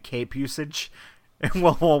being heavy cape usage in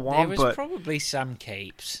World War 1. There was probably some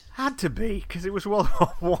capes. Had to be, because it was World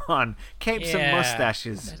War 1. Capes and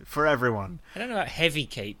mustaches for everyone. I don't know about heavy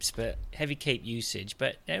capes, but heavy cape usage,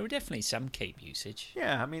 but there were definitely some cape usage.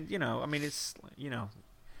 Yeah, I mean, it's,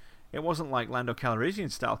 it wasn't like Lando Calrissian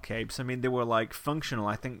style capes. I mean, they were like functional.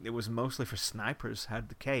 I think it was mostly for snipers had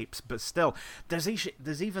the capes, but still,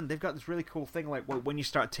 they've got this really cool thing like when you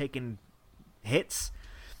start taking hits,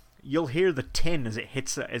 you'll hear the tin as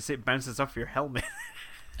it bounces off your helmet.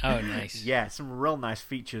 Oh, nice. Yeah, some real nice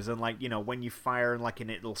features, and when you fire and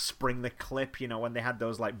it'll spring the clip. When they had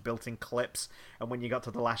those like built-in clips, and when you got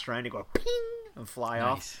to the last round, you go ping and fly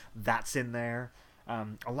off. That's in there.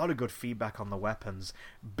 A lot of good feedback on the weapons.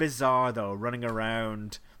 Bizarre though, running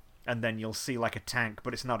around and then you'll see like a tank,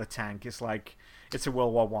 but it's not a tank. It's a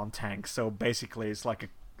World War One tank. So basically, it's like a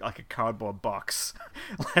cardboard box,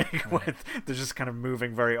 they're just kind of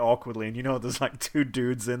moving very awkwardly, and there's like two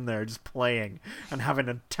dudes in there just playing and having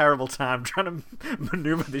a terrible time trying to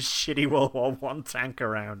maneuver this shitty World War One tank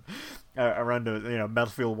around a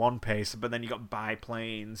Battlefield 1 pace. But then you got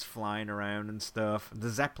biplanes flying around and stuff. The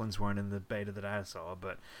Zeppelins weren't in the beta that I saw,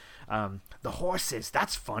 but the horses,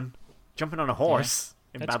 that's fun. Jumping on a horse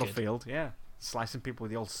in Battlefield, slicing people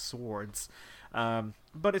with the old swords.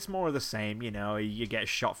 But it's more of the same, you get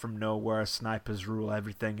shot from nowhere, snipers rule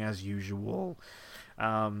everything as usual.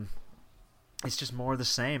 It's just more of the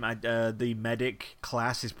same. The medic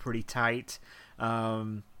class is pretty tight.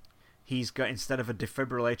 He's got, instead of a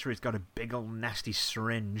defibrillator, he's got a big old nasty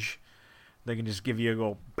syringe. They can just give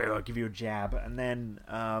you a jab, and then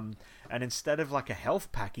and instead of like a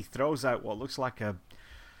health pack, he throws out what looks like a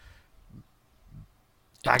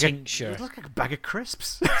tincture. It looks like a bag of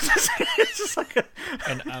crisps. It's just like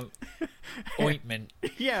an ointment.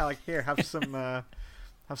 Yeah, like here, have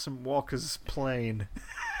some Walker's Plain.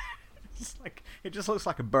 It just looks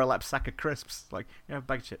like a burlap sack of crisps, like a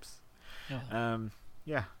bag of chips. Oh.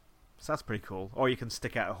 Yeah, so that's pretty cool. Or you can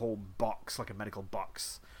stick out a whole box, like a medical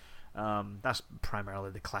box. That's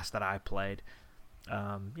primarily the class that I played.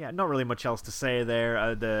 Not really much else to say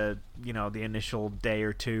there. The initial day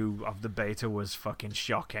or two of the beta was fucking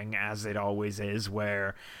shocking, as it always is,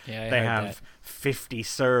 where they have 50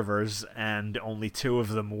 servers and only 2 of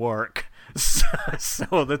them work.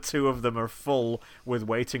 So the 2 of them are full with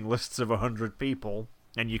waiting lists of 100 people,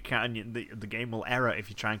 and the game will error if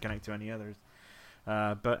you try and connect to any others.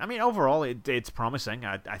 But I mean, overall, it's promising.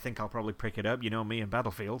 I think I'll probably pick it up. You know me in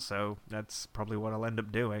Battlefield, so that's probably what I'll end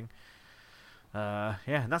up doing.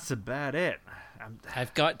 That's about it.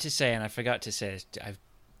 I've got to say, and I forgot to say,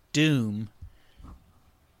 Doom,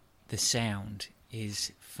 the sound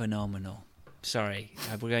is phenomenal. Sorry,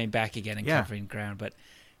 we're going back again and covering ground, but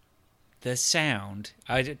the sound,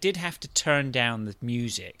 I did have to turn down the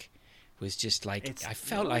music. Was just like, I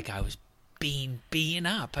felt like I was being beaten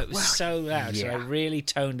up. It was so loud, so I really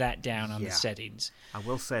toned that down on the settings. I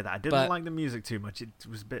will say that I didn't like the music too much. It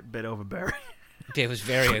was a bit overbearing. It was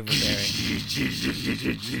very overbearing.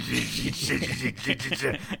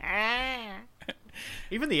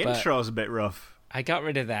 Even the intro's a bit rough. I got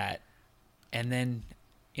rid of that, and then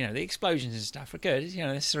the explosions and stuff are good.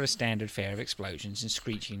 This sort of standard fare of explosions and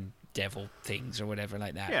screeching devil things or whatever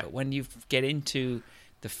like that. Yeah. But when you get into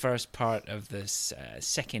the first part of the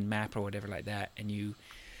second map or whatever like that, and you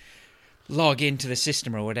log into the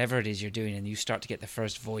system or whatever it is you're doing, and you start to get the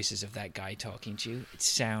first voices of that guy talking to you, it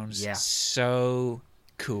sounds so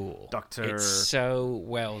cool. It's so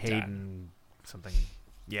well Hayden done. Something.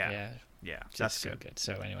 Yeah. That's good.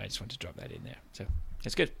 So anyway, I just wanted to drop that in there. So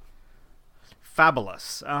it's good.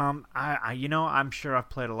 Fabulous. I'm sure I've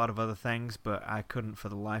played a lot of other things, but I couldn't for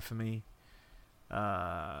the life of me.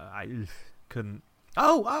 I couldn't.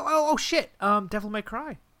 Oh shit. Devil May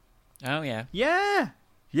Cry. Oh yeah. Yeah.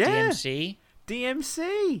 DMC.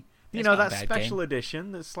 That special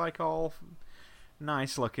edition that's like all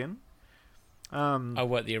nice looking.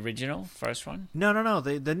 What, the original first one? No,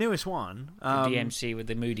 the newest one. The DMC with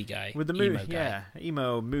the moody guy. With the emo guy.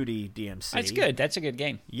 Emo moody DMC. That's good. That's a good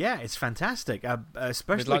game. Yeah, it's fantastic.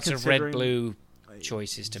 Especially with lots of red blue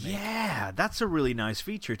choices to make. Yeah, that's a really nice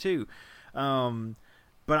feature too.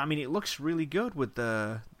 But I mean, it looks really good with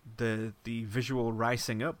the visual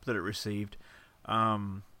rising up that it received.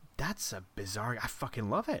 That's a bizarre. I fucking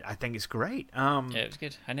love it. I think it's great. Yeah, it was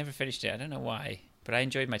good. I never finished it. I don't know why, but I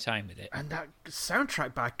enjoyed my time with it. And that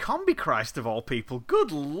soundtrack by Combi Christ of all people.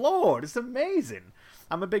 Good lord, it's amazing.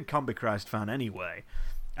 I'm a big Combi Christ fan anyway.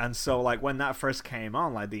 And so, like, when that first came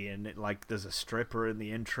on, there's a stripper in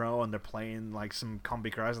the intro, and they're playing like some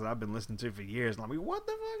Combi Christ that I've been listening to for years. And I'm like, what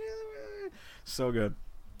the fuck is it? So good.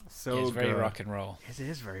 So it's very rock and roll. It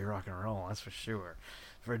is very rock and roll, that's for sure.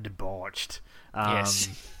 Very debauched. Yes.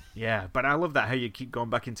 Yeah, but I love that, how you keep going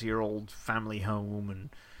back into your old family home and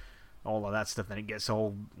all of that stuff. Then it gets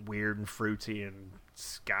all weird and fruity, and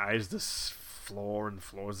sky's the floor, and the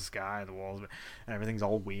floor's the sky, and the walls, and everything's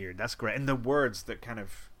all weird. That's great. And the words that kind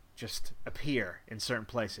of just appear in certain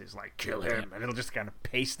places, like "kill him," and it'll just kind of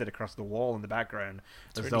paste it across the wall in the background,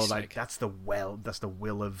 as though like that's the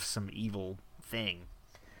will of some evil thing.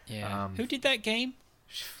 Yeah. Who did that game?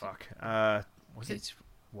 Fuck. Was it?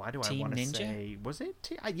 Why do I want to say? Was it?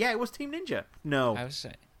 Yeah, it was Team Ninja. No. I was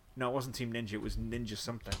saying. No, it wasn't Team Ninja. It was Ninja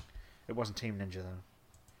something. It wasn't Team Ninja though.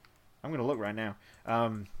 I'm gonna look right now.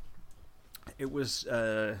 It was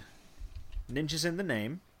Ninjas in the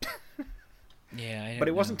name. Yeah, I don't but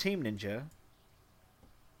it know. wasn't Team Ninja.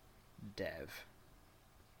 dev.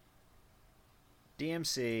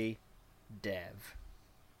 DMC dev.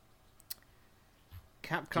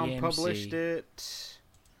 Capcom published it.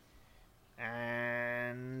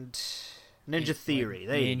 And Ninja Theory.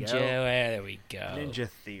 There you go. There we go. Ninja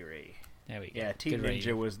Theory. There we go. Yeah, Team Good Ninja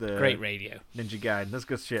radio. was the Great radio. Ninja Gaiden. That's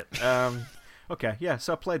good shit. Okay, yeah,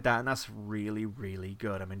 so I played that, and that's really, really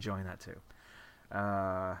good. I'm enjoying that too.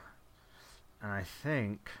 And I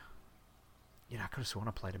think, I could have sworn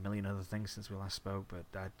I played a million other things since we last spoke, but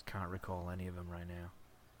I can't recall any of them right now.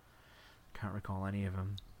 Can't recall any of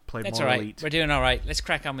them. Played That's more all right. Elite. We're doing all right. Let's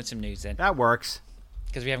crack on with some news then. That works.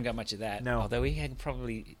 Because we haven't got much of that. No. Although we can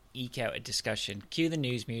probably eke out a discussion. Cue the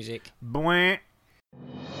news music. Bwah.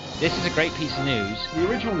 This is a great piece of news. The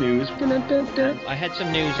original news. I had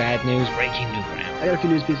some news, bad news, breaking new ground. I got a few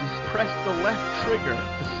news pieces. Press the left trigger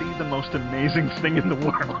to see the most amazing thing in the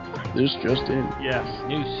world. This just in. Yes.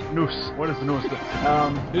 News. What is the news?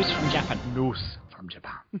 News from Japan. News from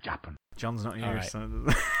Japan. John's not here, All right.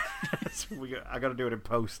 so I got to do it in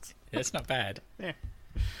post. That's not bad. Yeah.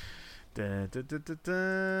 Press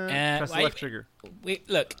the left trigger.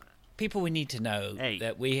 Look, people, we need to know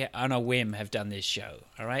that we, on a whim, have done this show.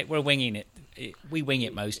 All right, we're winging it. We wing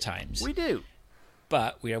it most times. We do,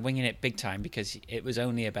 but we are winging it big time because it was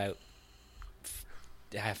only about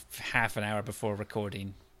half an hour before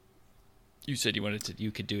recording. You said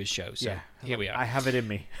you could do a show, so here we are. I have it in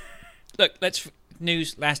me. Look,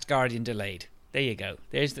 news. Last Guardian delayed. There you go.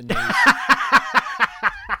 There's the news.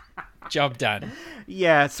 Job done.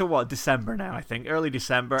 Yeah, so what? December now, I think. Early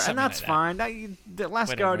December. Something and that's like fine. The Last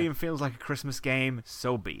Whatever. Guardian feels like a Christmas game.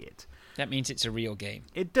 So be it. That means it's a real game.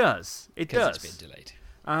 It does. It does. It's been delayed.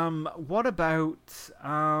 What about...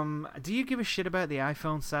 do you give a shit about the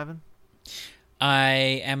iPhone 7? I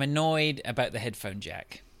am annoyed about the headphone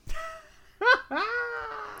jack.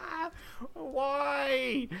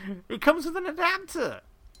 Why? It comes with an adapter.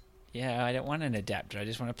 Yeah, I don't want an adapter. I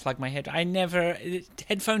just want to plug my head.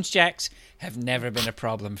 Headphones jacks have never been a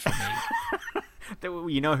problem for me.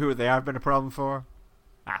 You know who they have been a problem for?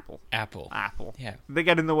 Apple. Yeah. They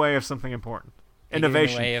get in the way of something important. They get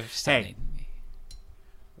Innovation. in the way of something. Hey,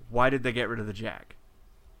 why did they get rid of the jack?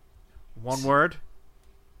 One word.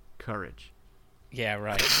 Courage. Yeah,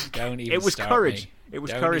 right. Don't even It was start courage. me. It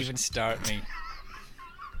was Don't courage. even start me.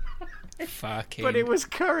 Fucking. But it was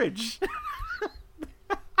courage.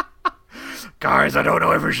 Guys, I don't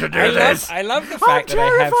know if we should do this. I love the fact that I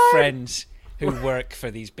have terrified. friends who work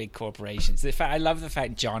for these big corporations. I love the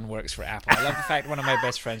fact John works for Apple. I love the fact one of my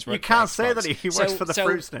best friends works for You can't Xbox. say that he works for the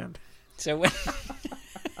fruit stand. So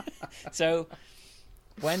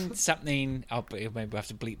when something, maybe we'll have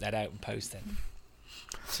to bleep that out and post then.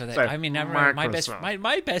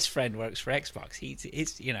 My best friend works for Xbox.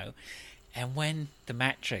 He's and when the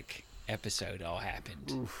Matric episode all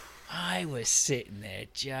happened, I was sitting there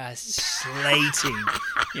just slating,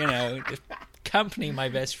 the company my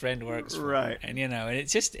best friend works for, Right. and and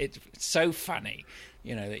it's so funny,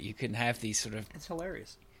 that you can have these sort of It's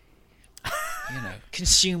hilarious.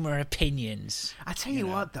 consumer opinions. I tell you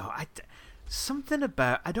what, though, something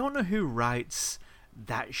about I don't know who writes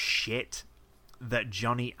that shit that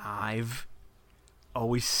Johnny Ive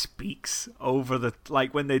always speaks over the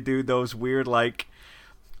when they do those weird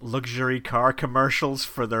luxury car commercials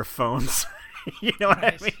for their phones. You know what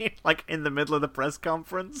I mean? In the middle of the press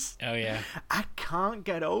conference. Oh yeah. I can't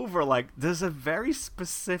get over there's a very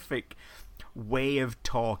specific way of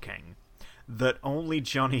talking that only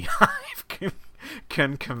Johnny Ive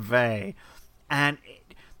can convey, and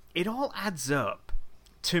it all adds up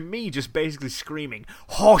to me just basically screaming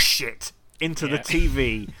horseshit into the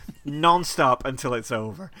TV non-stop until it's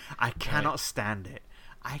over. I cannot stand it.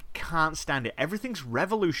 I can't stand it. Everything's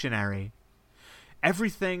revolutionary.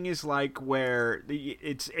 Everything is where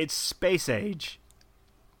it's space age,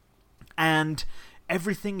 and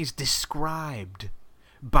everything is described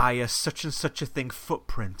by a such and such a thing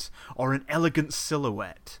footprint or an elegant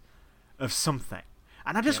silhouette of something,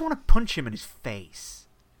 and I just want to punch him in his face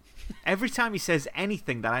every time he says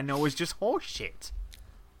anything that I know is just horseshit.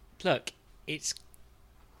 Look, it's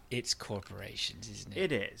corporations, isn't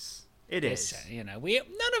it? It is. It is. None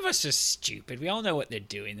of us are stupid. We all know what they're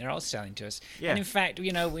doing. They're all selling to us. Yeah. And in fact,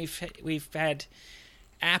 we've had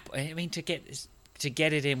Apple. I mean, to get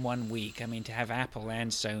it in 1 week. I mean, to have Apple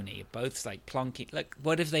and Sony both plonking. Look,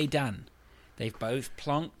 what have they done? They've both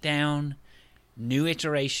plonked down new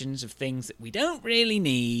iterations of things that we don't really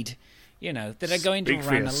need. That are going to Speak run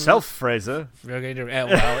for yourself, Fraser. We're going to.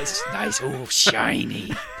 Well, it's nice. Oh,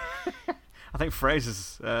 shiny. I think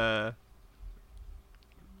Fraser's.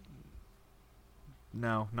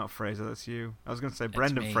 No, not Fraser. That's you. I was going to say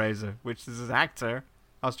Brendan me. Fraser, which is his actor.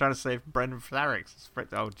 I was trying to say Brendan Frarix.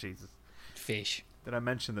 Oh, Jesus. Fish. Did I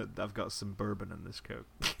mention that I've got some bourbon in this Coke?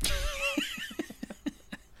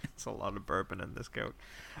 It's a lot of bourbon in this Coke.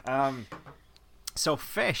 So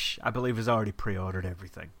Fish, I believe, has already pre-ordered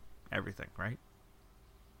everything. Everything, right?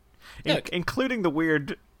 Including the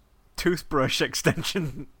weird toothbrush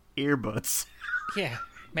extension earbuds. Yeah,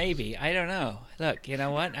 maybe. I don't know. Look, you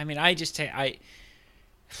know what? I mean, I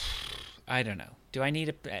don't know. Do I need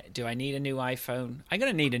a new iPhone? I'm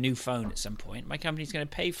going to need a new phone at some point. My company's going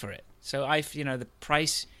to pay for it. So the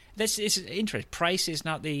price. This is interesting. Price is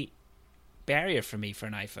not the barrier for me for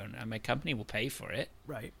an iPhone, and my company will pay for it.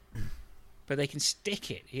 Right. But they can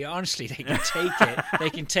stick it. Honestly, they can take it. They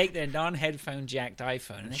can take their non-headphone jacked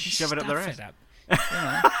iPhone and they can shove it up their ass.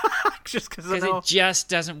 Just because it just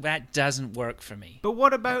doesn't. That doesn't work for me. But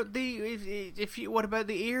what about what about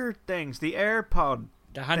the ear things, the AirPod?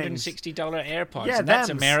 The $160 AirPods. Yeah, and that's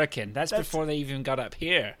American. That's before they even got up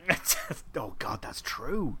here. Oh God, that's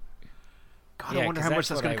true. God, Yeah, I wonder how much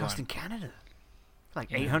that's going to I cost in want. Canada. Like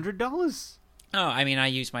 $800. Oh, I mean, I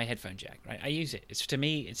use my headphone jack, right? I use it. To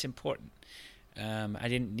me, it's important. I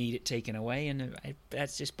didn't need it taken away, and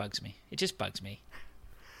that just bugs me. It just bugs me.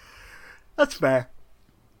 That's fair.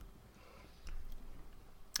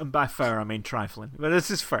 And by fair, I mean trifling. But this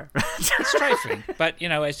is fair. It's trifling, but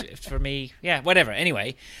for me, yeah, whatever.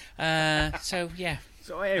 Anyway, so yeah.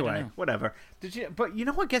 So anyway, whatever. But you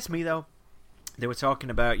know what gets me though? They were talking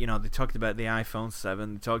about, they talked about the iPhone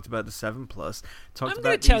 7, they talked about the 7 Plus. I'm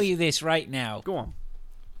going to tell you this right now. Go on.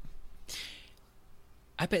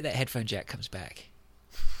 I bet that headphone jack comes back.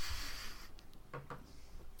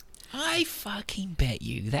 I fucking bet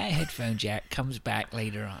you that headphone jack comes back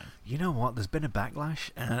later on. You know what? There's been a backlash,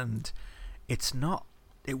 and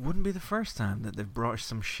it wouldn't be the first time that they've brought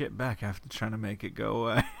some shit back after trying to make it go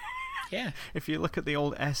away. Yeah. If you look at the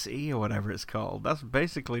old SE or whatever it's called, that's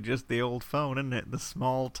basically just the old phone, isn't it? The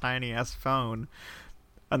small, tiny-ass phone.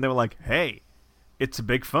 And they were like, hey, it's a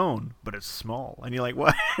big phone, but it's small. And you're like,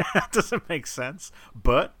 what? That doesn't make sense.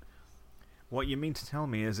 But what you mean to tell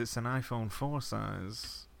me is it's an iPhone 4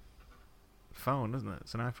 size phone, isn't it?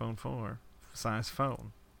 It's an iPhone 4 size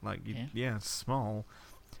phone. Like, yeah, it's small.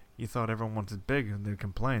 You thought everyone wanted big and they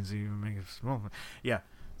complained, so you make it small. Yeah.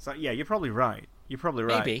 So, yeah, you're probably right. You're probably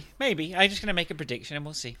right. Maybe. I'm just going to make a prediction and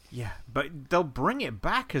we'll see. Yeah, but they'll bring it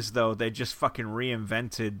back as though they just fucking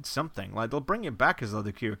reinvented something. Like, they'll bring it back as though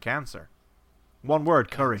they cure cancer. One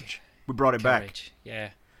word, courage. We brought it back. Yeah.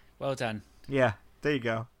 Well done. Yeah, there you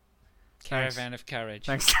go. Caravan of Courage.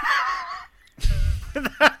 Thanks.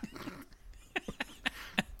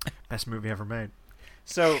 Best movie ever made.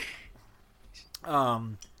 So,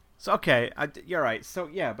 okay, you're right. So,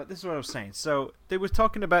 yeah, but this is what I was saying. So, they were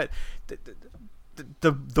talking about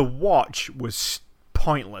the watch was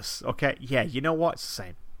pointless, okay? Yeah, you know what? It's the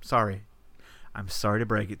same. Sorry. I'm sorry to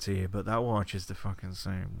break it to you, but that watch is the fucking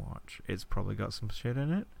same watch. It's probably got some shit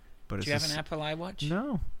in it. But Do you have an Apple iWatch?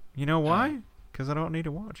 No. You know why? Because I don't need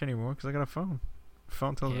a watch anymore, because I got a phone.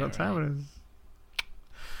 Phone tells me what time it is.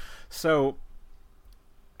 So,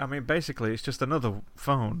 I mean, basically, it's just another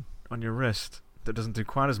phone on your wrist that doesn't do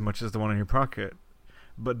quite as much as the one in your pocket,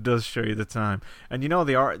 but does show you the time. And you know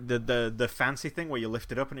the fancy thing where you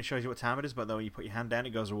lift it up and it shows you what time it is, but then when you put your hand down,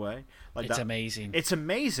 it goes away. Like it's amazing. It's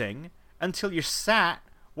amazing until you're sat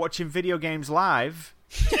watching video games live,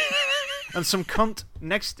 and some cunt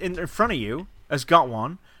in front of you has got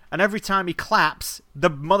one, and every time he claps,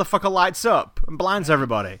 the motherfucker lights up and blinds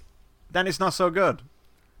everybody. Then it's not so good.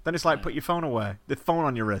 Then it's like, put your phone away. The phone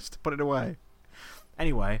on your wrist. Put it away.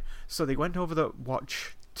 Anyway, so they went over the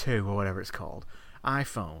Watch 2 or whatever it's called.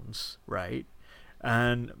 iPhones, right?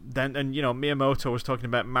 And then, Miyamoto was talking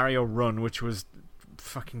about Mario Run, which was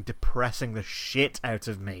fucking depressing the shit out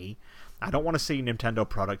of me. I don't want to see Nintendo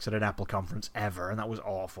products at an Apple conference ever, and that was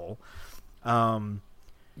awful.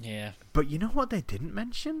 Yeah. But you know what they didn't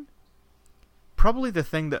mention? Probably the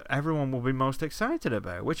thing that everyone will be most excited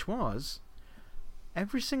about, which was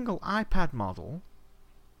every single iPad model.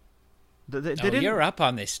 You're up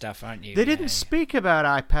on this stuff, aren't you? They didn't speak about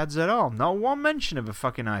iPads at all. Not one mention of a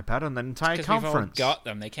fucking iPad on the entire conference. We've all got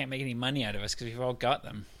them. They can't make any money out of us because we've all got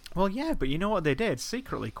them. Well, yeah, but you know what they did?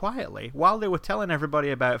 Secretly, quietly, while they were telling everybody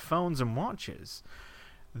about phones and watches,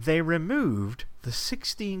 they removed the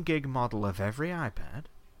 16 gig model of every iPad.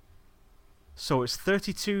 So it's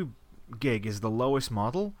 32 gig is the lowest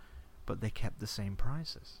model, but they kept the same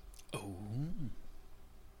prices. Oh.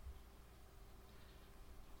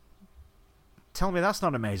 Tell me that's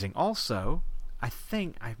not amazing. Also, I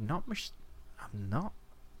think I'm not 100%,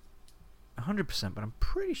 but I'm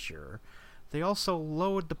pretty sure they also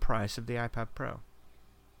lowered the price of the iPad Pro.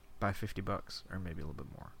 by $50 or maybe a little bit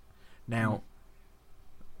more. Now,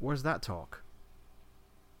 where's that talk?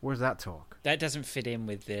 That doesn't fit in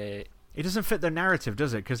with the... It doesn't fit their narrative,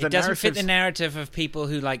 does it? Because it doesn't fit the narrative of people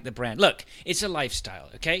who like the brand. Look, it's a lifestyle,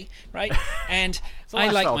 okay? Right? And I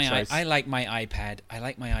like my iPad. I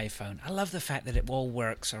like my iPhone. I love the fact that it all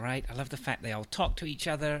works, all right? I love the fact they all talk to each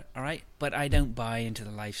other, all right? But I don't buy into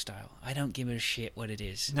the lifestyle. I don't give a shit what it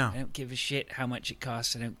is. No. I don't give a shit how much it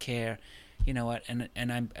costs. I don't care. You know what? And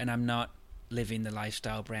I'm not living the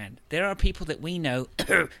lifestyle brand. There are people that we know.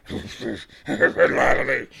 That's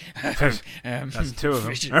two of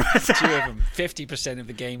them. 50% of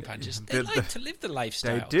the game punchers. They like to live the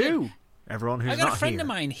lifestyle. They do. Everyone who's not here. I got a friend of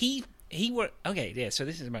mine. He worked. Okay, yeah. So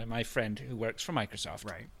this is my friend who works for Microsoft.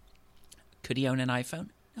 Right. Could he own an iPhone?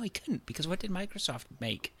 No, he couldn't, because what did Microsoft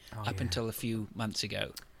make until a few months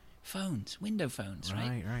ago? Phones, Windows phones,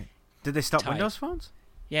 right? Right. Did they stop Windows phones?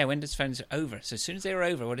 Yeah, Windows phones are over. So as soon as they were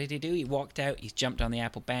over, what did he do? He walked out. He's jumped on the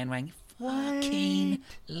Apple bandwagon. Fucking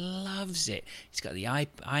loves it. He's got the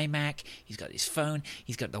iMac. He's got his phone.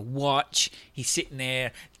 He's got the watch. He's sitting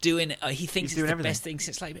there doing. He thinks it's the best thing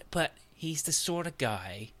since like. But he's the sort of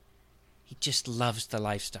guy. He just loves the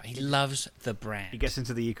lifestyle. He loves the brand. He gets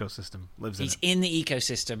into the ecosystem. He's in the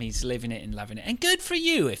ecosystem. He's living it and loving it. And good for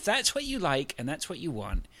you. If that's what you like and that's what you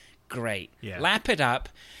want, great. Yeah. Lap it up.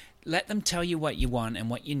 Let them tell you what you want and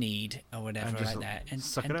what you need or whatever like that. And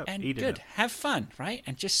suck it up. And eat good. It up. Have fun, right?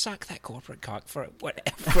 And just suck that corporate cock for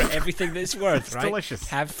everything that's worth, it's right? Delicious.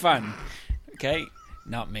 Have fun. Okay?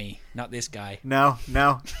 Not me. Not this guy. No.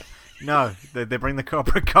 They bring the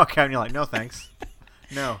corporate cock out and you're like, no thanks.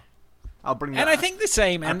 No. I'll bring that. And I think the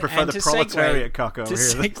same. I prefer the proletariat cock over here. To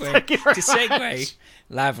segue,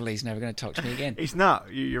 Laverly's never going to talk to me again. He's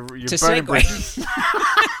not. You're to burning bridges.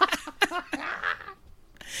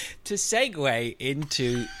 To segue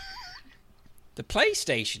into the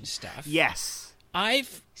PlayStation stuff. Yes.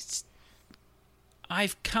 I've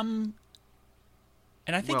come,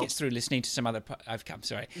 and I think it's through listening to some other. I've come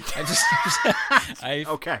to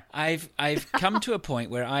a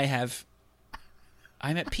point where I'm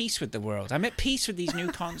at peace with the world. I'm at peace with these new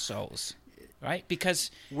consoles, right?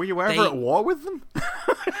 Because were you ever at war with them?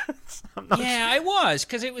 Yeah, I was,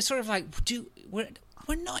 because it was sort of like,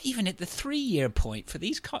 we're not even at the 3-year point for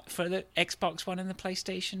these for the Xbox One and the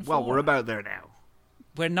PlayStation 4. Well, we're about there now.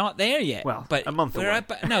 We're not there yet. Well, but a month away.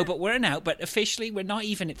 But we're now. But officially, we're not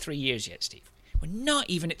even at 3 years yet, Steve. We're not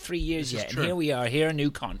even at 3 years yet. And here we are. Here are new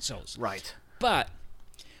consoles. Right. But,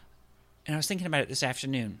 and I was thinking about it this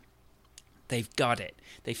afternoon. They've got it.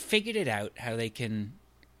 They figured it out how they can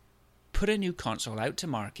put a new console out to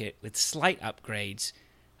market with slight upgrades,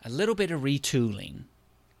 a little bit of retooling.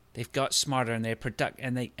 They've got smarter in their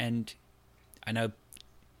and I know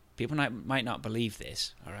people might not believe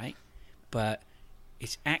this, all right? But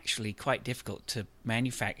it's actually quite difficult to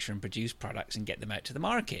manufacture and produce products and get them out to the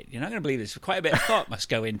market. You're not going to believe this. Quite a bit of thought must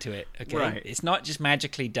go into it, okay? Right. It's not just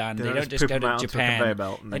magically done. They don't just go to Japan.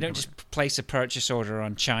 They don't just place place a purchase order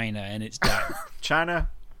on China and it's done. China,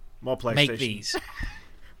 more PlayStation. Make these.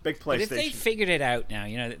 Big PlayStation. But if they figured it out now,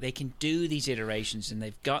 that they can do these iterations and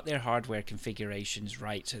they've got their hardware configurations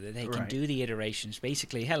right so that they can do the iterations.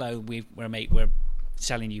 Basically, hello, we're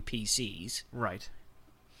selling you PCs. Right.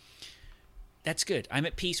 That's good. I'm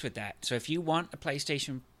at peace with that. So if you want a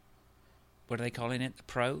PlayStation, what are they calling it? The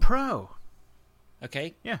Pro? Pro.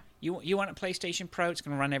 Okay? Yeah. You want a PlayStation Pro, it's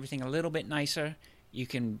going to run everything a little bit nicer. You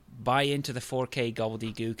can buy into the 4K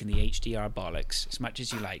gobbledygook and the HDR bollocks as much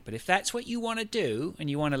as you like. But if that's what you want to do, and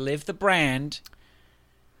you want to live the brand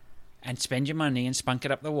and spend your money and spunk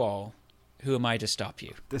it up the wall, who am I to stop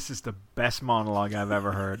you? This is the best monologue I've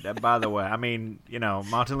ever heard. By the way, I mean,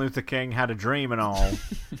 Martin Luther King had a dream and all,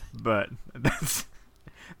 but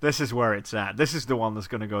this is where it's at. This is the one that's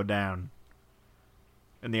going to go down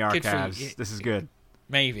in the archives. This is good.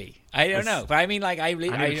 Maybe. I don't know. But I mean, like, I really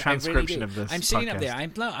do. Of this I'm sitting podcast.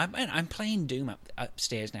 up there. I'm playing Doom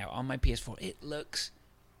upstairs now on my PS4. It looks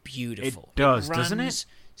beautiful. It does, runs doesn't it?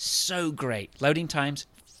 So great. Loading times,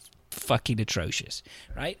 fucking atrocious,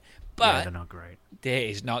 right? But yeah, they're not great. It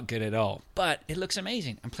is not good at all. But it looks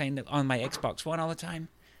amazing. I'm playing on my Xbox One all the time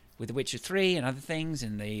with The Witcher 3 and other things,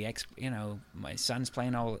 and my son's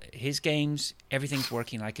playing all his games. Everything's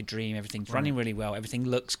working like a dream. Everything's running really well. Everything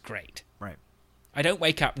looks great. Right. I don't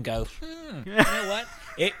wake up and go, you know what?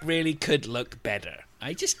 It really could look better.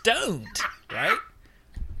 I just don't, right?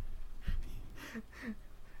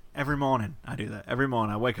 Every morning I do that. Every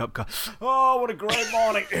morning I wake up and go, oh, what a great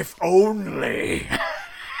morning. If only.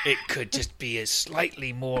 It could just be a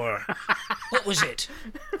slightly more... What was it?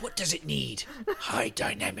 What does it need? High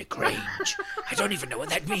dynamic range. I don't even know what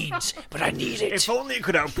that means, but I need it. If only it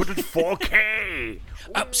could output at 4K.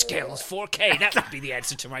 Upscales 4K. That would be the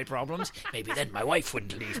answer to my problems. Maybe then my wife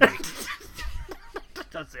wouldn't leave me.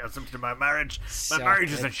 That's the answer to my marriage. My Suck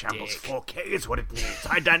marriage is a in shambles. dick. 4K is what it needs.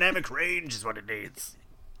 High dynamic range is what it needs.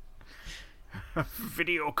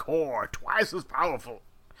 Video core, twice as powerful.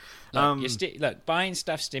 Look, buying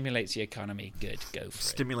stuff stimulates the economy. Good, go for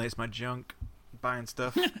Stimulates my junk. Buying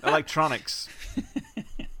stuff. Electronics.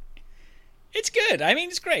 it. It's good. I mean,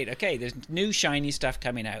 it's great. Okay, there's new shiny stuff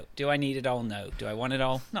coming out. Do I need it all? No. Do I want it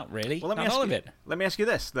all? Not really. Well, Not all of it. Let me ask you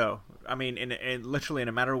this, though. I mean, in literally in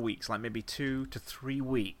a matter of weeks, like maybe 2 to 3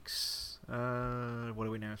 weeks. What are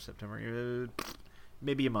we now? September?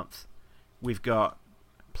 Maybe a month. We've got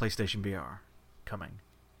PlayStation VR coming,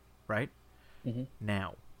 right? Mm-hmm.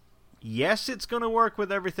 Now, yes, it's going to work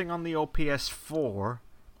with everything on the old PS4,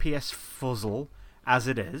 PS Fuzzle, as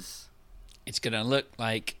it is. It's going to look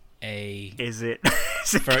like a Is it?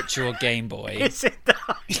 virtual Game Boy. Is it?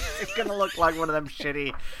 It's going to look like one of them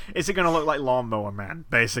shitty... Is it going to look like Lawnmower Man,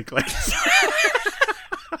 basically?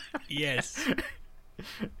 Yes.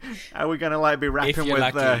 Are we going to like be rapping you're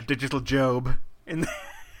with lucky. Digital Job?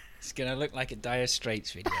 It's going to look like a Dire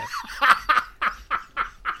Straits video.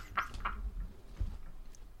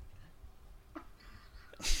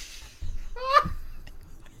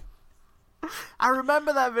 I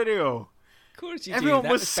remember that video. Of course you Everyone do.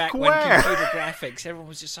 That was was back square. when computer graphics, everyone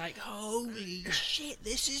was just like, holy shit,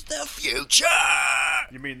 this is the future!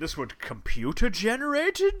 You mean this was computer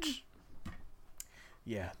generated?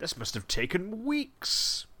 Yeah, this must have taken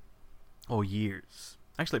weeks. Or years.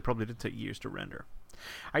 Actually, it probably did take years to render.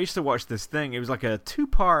 I used to watch this thing. It was like a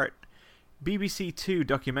 2-part BBC Two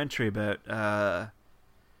documentary about,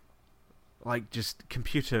 like, just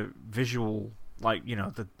computer visual, like, you know,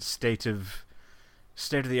 the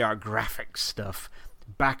state-of-the-art graphics stuff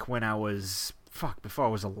back when I was, before I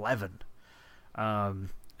was 11. And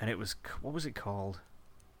it was, what was it called?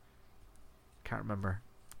 Can't remember.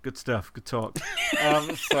 Good stuff, good talk.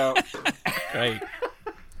 Great.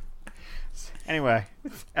 Anyway,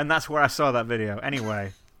 and that's where I saw that video.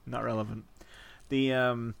 Anyway, not relevant.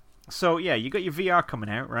 So yeah, you got your VR coming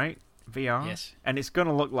out, right? VR. Yes. And it's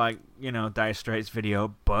gonna look like, you know, Dire Straits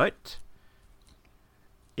video, but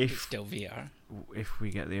It's still VR. if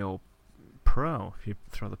we get the old Pro, if you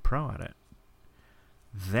throw the Pro at it,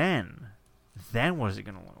 then what is it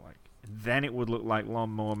gonna look like? Then it would look like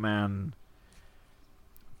Lawnmower Man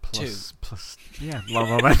plus yeah,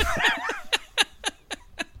 Lawnmower Man.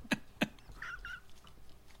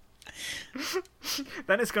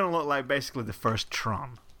 Then it's going to look like basically the first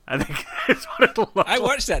Tron. I think it's what it'll look I like.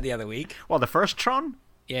 watched that the other week. Well, the first Tron?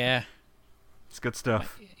 Yeah. It's good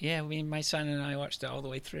stuff. Yeah, my son and I watched it all the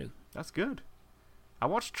way through. That's good. I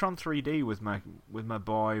watched Tron 3D with my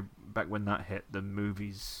boy back when that hit the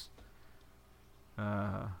movies.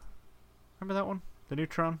 Remember that one? The new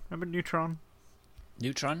Tron? Remember Neutron?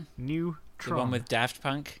 Neutron? New Tron. The one with Daft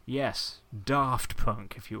Punk? Yes. Daft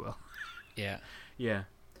Punk, if you will. Yeah. Yeah.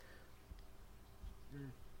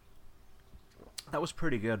 That was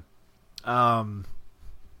pretty good. Going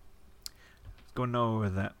nowhere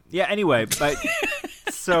with that. Yeah, anyway, but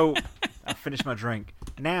so I finished my drink.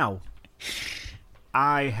 Now,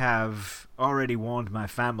 I have already warned my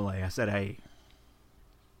family. I said, hey,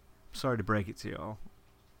 sorry to break it to y'all,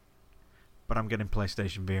 but I'm getting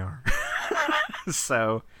PlayStation VR.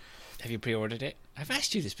 So... Have you pre-ordered it? I've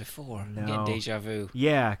asked you this before. No. I'm getting deja vu.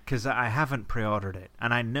 Yeah, because I haven't pre-ordered it.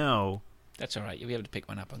 And I know... That's all right. You'll be able to pick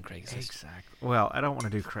one up on Craigslist. Exactly. Well, I don't want to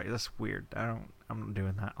do Craigslist. That's weird. I'm not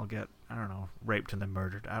doing that. I'll get, I don't know, raped and then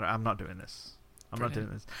murdered. I'm not doing this. I'm not doing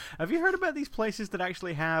this. Have you heard about these places that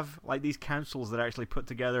actually have, like, these councils that actually put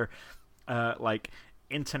together, like,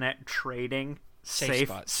 internet trading safe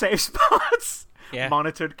spots? Yeah.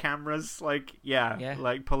 Monitored cameras, like, Yeah.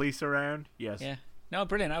 like police around? Yes. Yeah. No,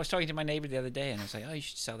 brilliant. I was talking to my neighbour the other day, and I was like, oh, you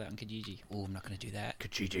should sell that on Kijiji. Oh, I'm not going to do that.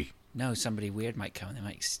 Kijiji. No, somebody weird might come and they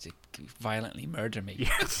might violently murder me.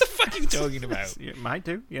 Yes. What the fuck are you talking about? It might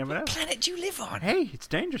do. You never know. What planet do you live on? Hey, it's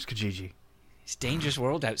dangerous, Kijiji. It's a dangerous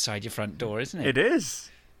world outside your front door, isn't it? It is.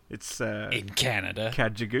 It's, In Canada.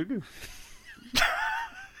 Kajagoogoo.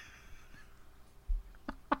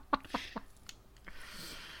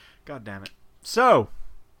 God damn it. So,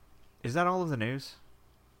 is that all of the news?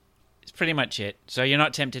 It's pretty much it. So you're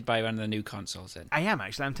not tempted by one of the new consoles then? I am,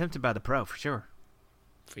 actually. I'm tempted by the Pro, for sure.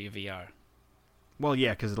 For your VR? Well,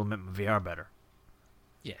 yeah, because it'll make my VR better.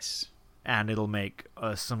 Yes. And it'll make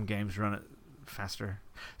some games run at faster.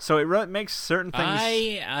 So it makes certain things.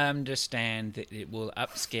 I understand that it will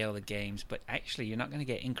upscale the games, but actually you're not going to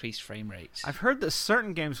get increased frame rates. I've heard that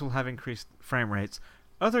certain games will have increased frame rates.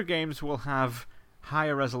 Other games will have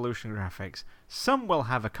higher resolution graphics. Some will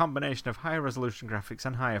have a combination of higher resolution graphics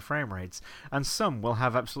and higher frame rates, and some will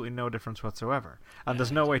have absolutely no difference whatsoever. And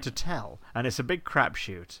there's no way to tell, and it's a big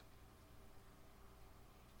crapshoot.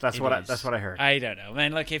 That's what I heard. I don't know,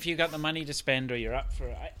 man. Look, if you got the money to spend, or you're up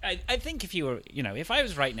for, I think if you were, if I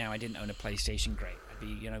was right now, I didn't own a PlayStation, great. I'd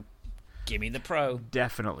be, give me the Pro.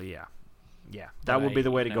 Definitely, yeah. That would be the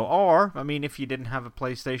way to go. Or, I mean, if you didn't have a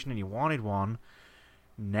PlayStation and you wanted one,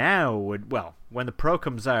 now when the Pro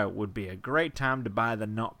comes out, would be a great time to buy the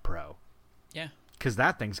not Pro. Yeah. Because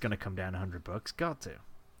that thing's going to come down $100. Got to.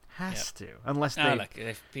 Has to. Unless they... look,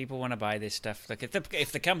 if people want to buy this stuff, look,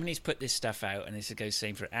 if the companies put this stuff out, and this goes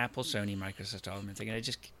same for Apple, Sony, Microsoft, all of them, they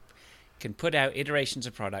just can put out iterations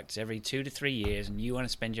of products every 2 to 3 years, and you want to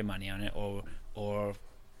spend your money on it, or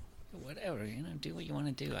whatever, do what you want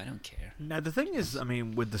to do. I don't care. Now, the thing is, I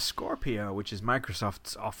mean, with the Scorpio, which is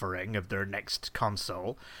Microsoft's offering of their next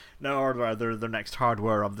console, or rather, their next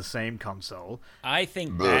hardware of the same console... I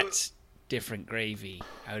think that's different gravy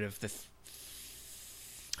out of the...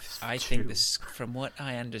 I think this, from what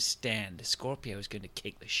I understand, the Scorpio is going to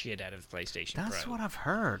kick the shit out of the PlayStation Pro. That's what I've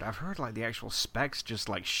heard. I've heard like the actual specs just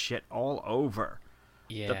like shit all over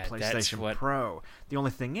the PlayStation Pro. The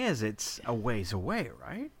only thing is, it's a ways away,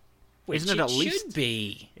 right? Which isn't it at least, should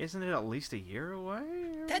be. Isn't it at least a year away?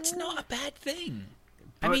 That's not a bad thing.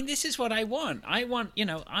 But, I mean, this is what I want. I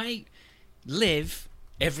live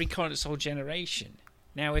every console generation.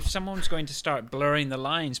 Now, if someone's going to start blurring the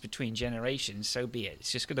lines between generations, so be it.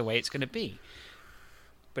 It's just the way it's going to be.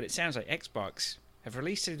 But it sounds like Xbox have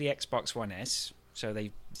released the Xbox One S, so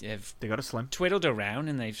they got a slim, twiddled around,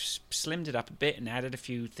 and they've slimmed it up a bit and added a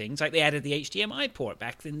few things. Like they added the HDMI port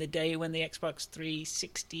back in the day when the Xbox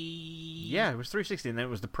 360... Yeah, it was 360, and then it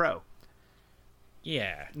was the Pro.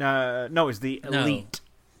 Yeah. No, it was the Elite.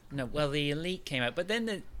 No, well, the Elite came out, but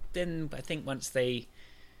then I think once they...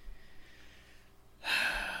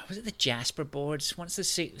 Was it the Jasper boards? Once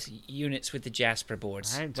the units with the Jasper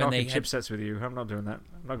boards. I ain't talking chipsets with you. I'm not doing that.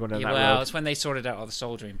 I'm not going down that road. Well, it's when they sorted out all the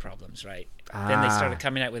soldering problems, right? Then they started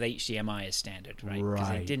coming out with HDMI as standard, right? Because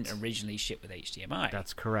they didn't originally ship with HDMI.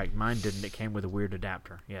 That's correct. Mine didn't. It came with a weird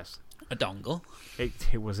adapter, yes. A dongle.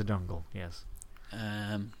 It was a dongle, yes.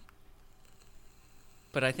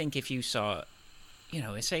 But I think if you saw,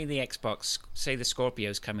 say the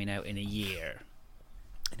Scorpio's coming out in a year...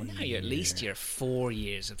 Well, now you're at least 4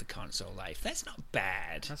 years of the console life. That's not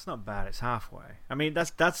bad. That's not bad. It's halfway. I mean,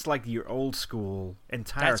 that's like your old school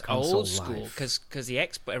entire console life. That's old school because the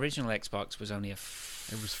original Xbox was only it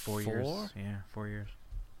was 4 years. Yeah, 4 years.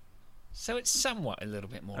 So it's somewhat a little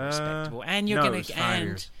bit more respectable. And you're going to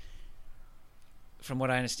and from what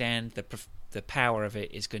I understand, the power of it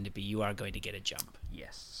is going to be you are going to get a jump.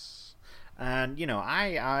 Yes, and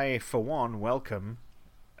I for one welcome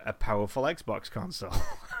a powerful Xbox console.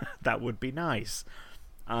 That would be nice.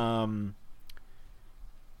 That's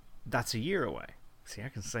a year away. See, I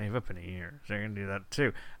can save up in a year, so I can do that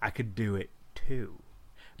too. I could do it too.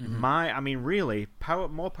 Mm-hmm. Really,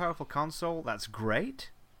 more powerful console, that's great,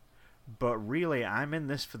 but really, I'm in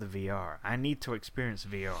this for the VR. I need to experience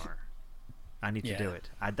VR. I need to do it.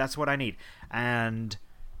 That's what I need. And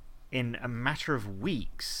in a matter of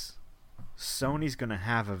weeks, Sony's going to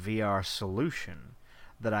have a VR solution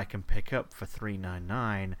that I can pick up for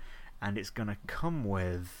 $399, and it's going to come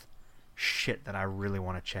with shit that I really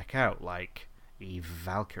want to check out, like Eve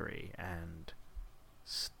Valkyrie and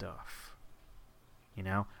stuff.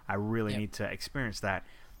 I really need to experience that.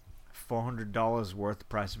 $400 worth the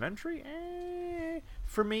price of entry?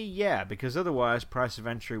 For me, yeah, because otherwise price of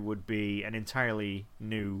entry would be an entirely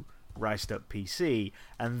new riced up PC,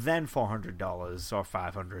 and then $400 or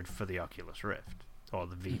 $500 for the Oculus Rift. Or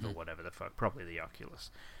the Viva, whatever the fuck. Probably the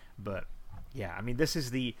Oculus. But, yeah, this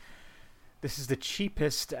is the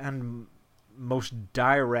cheapest and most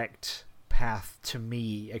direct path to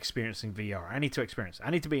me experiencing VR. I need to experience it. I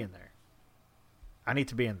need to be in there.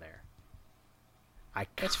 I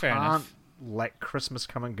can't let Christmas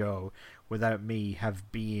come and go without me have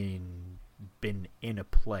been in a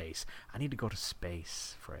place. I need to go to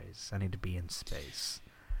space, Phrase. I need to be in space.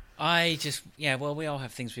 We all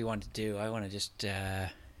have things we want to do. I want to just,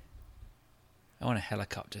 I want a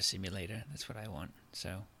helicopter simulator. That's what I want.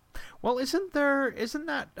 So, well, isn't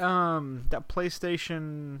that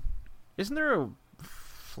PlayStation? Isn't there a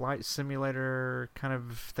flight simulator kind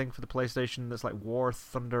of thing for the PlayStation that's like War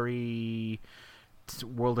Thundery,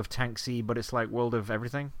 World of Tanksy, but it's like World of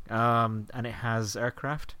everything, and it has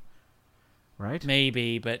aircraft. right?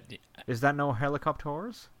 Maybe, but Is that no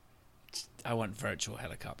helicopters? I want virtual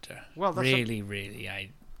helicopter. Well, that's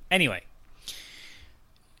really. Anyway.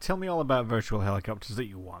 Tell me all about virtual helicopters that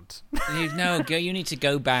you want. You need to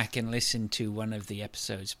go back and listen to one of the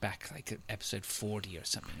episodes back, like episode 40 or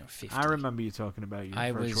something, or 50. I remember you talking about your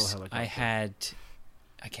virtual helicopter.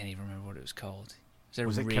 I can't even remember what it was called. It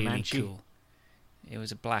Was it really Comanche? cool. It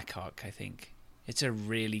was a Blackhawk, I think. It's a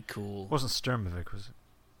really cool. It wasn't Sturmovik, was it?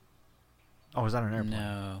 Oh, was that an airplane?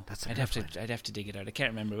 No, That's an I'd airplane. have to dig it out. I can't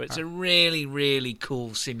remember, but it's a really, really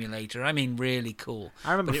cool simulator. I mean, really cool.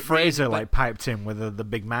 I remember But it Fraser really- piped in with the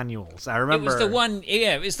big manuals. I remember It was the one.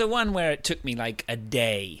 Yeah, it was the one where it took me like a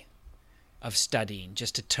day of studying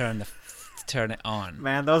just to turn it on.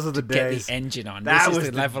 Man, those are the Get days. the engine on. That This was is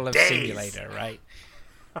the the level of days. simulator, right?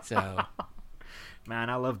 So Man,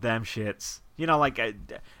 I love them shits. You know, like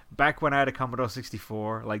back when I had a Commodore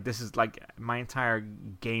 64, like this is like my entire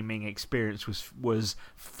gaming experience was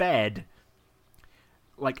fed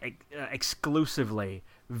like exclusively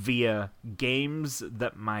via games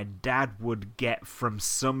that my dad would get from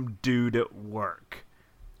some dude at work.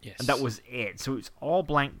 yes, And that was it. So it's all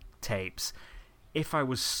blank tapes. If I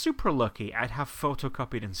was super lucky, I'd have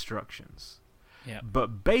photocopied instructions. yeah.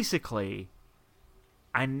 But basically,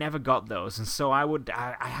 I never got those, and so I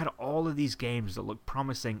had all of these games that looked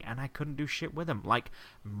promising, and I couldn't do shit with them, like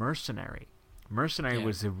Mercenary. Mercenary Yeah.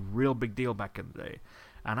 was a real big deal back in the day,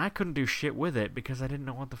 and I couldn't do shit with it because I didn't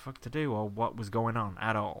know what the fuck to do or what was going on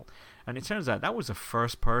at all. And it turns out that was a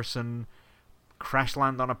first-person crash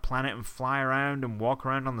land on a planet and fly around and walk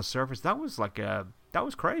around on the surface. That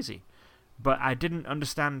was crazy, but I didn't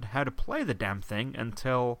understand how to play the damn thing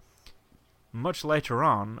until much later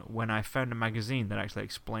on when I found a magazine that actually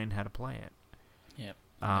explained how to play it. Yeah.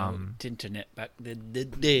 Internet back the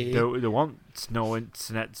day. There once no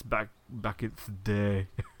internet's back in the day.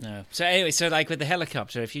 No. So anyway, so like with the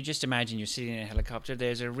helicopter, if you just imagine you're sitting in a helicopter,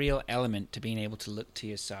 there's a real element to being able to look to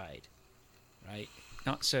your side, right?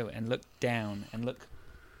 Not so, and look down and look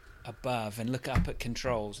above and look up at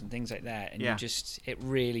controls and things like that. And Yeah. it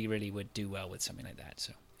really, really would do well with something like that.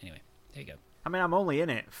 So anyway, there you go. I mean, I'm only in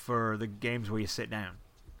it for the games where you sit down.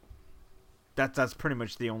 That's pretty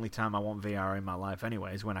much the only time I want VR in my life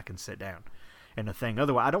anyway, is when I can sit down in a thing.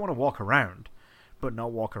 Otherwise, I don't want to walk around, but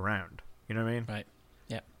not walk around. You know what I mean? Right.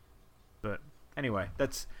 Yeah. But anyway,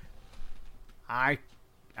 I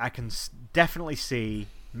can definitely see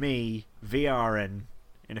me VRing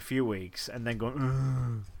in a few weeks and then going,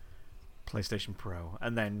 "Ugh, PlayStation Pro,"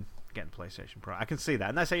 and then getting PlayStation Pro. I can see that,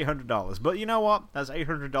 and that's $800. But you know what? That's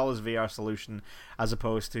 $800 VR solution as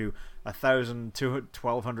opposed to $1,000 to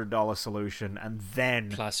 $1,200 solution, and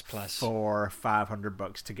then Plus. for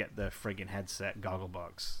 $500 to get the friggin' headset goggle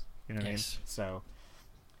box. You know what Yes. I mean? So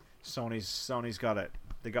Sony's got it.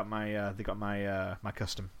 They got my my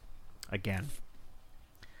custom again.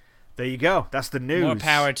 There you go. That's the news. More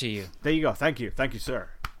power to you. There you go. Thank you, sir.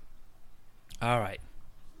 All right.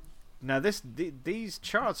 Now these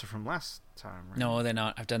charts are from last time, right? No, they're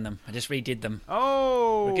not. I've done them. I just redid them.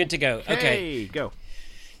 Oh, We're good to go. Okay. Go.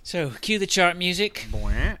 So cue the chart music.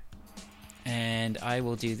 Boing. And I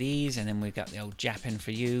will do these, and then we've got the old Jappin' for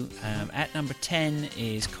you. At number 10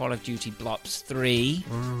 is Call of Duty Blops 3.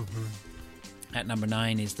 At number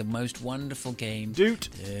 9 is The Most Wonderful Game. Dude.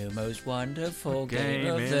 The most wonderful game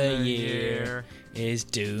of the year is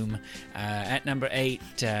Doom. At number 8,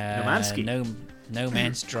 No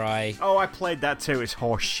Man's Dry. Oh, I played that too. It's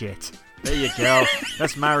horse shit. There you go.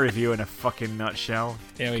 That's my review in a fucking nutshell.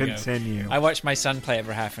 There we Continue. go. I watched my son play it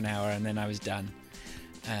for half an hour, and then I was done.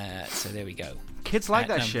 So there we go. Kids like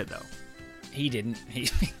that no. shit though. He didn't. He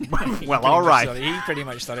Well, all right. He pretty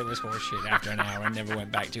much thought it was horseshit after an hour and never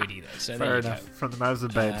went back to it either. So Fair there you enough. go. From the mouths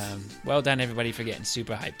of babes. Well done, everybody, for getting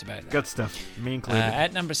super hyped about that. Good stuff. Me included.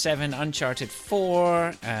 At number 7, Uncharted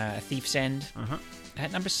 4, Thief's End. Uh-huh.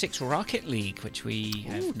 At number 6, Rocket League, which we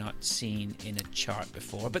have not seen in a chart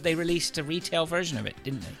before, but they released a retail version of it,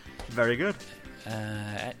 didn't they? Very good.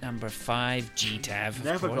 At number 5, GTAV, of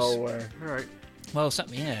Never course. go away. All right. Well,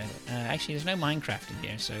 something, yeah. Actually, there's no Minecraft in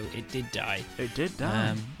here, so it did die. It did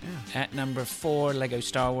die. At number 4, Lego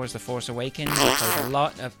Star Wars: The Force Awakens.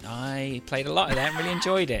 I played a lot of that and really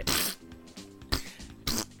enjoyed it.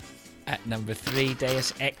 At number 3,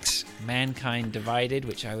 Deus Ex: Mankind Divided,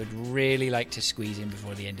 which I would really like to squeeze in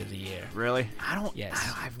before the end of the year. Really? I don't. Yes.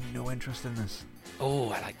 I have no interest in this. Oh,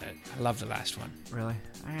 I like that. I love the last one. Really?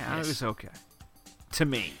 Yes. It was okay. To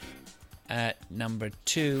me. At number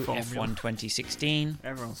 2, Formula. F1 2016.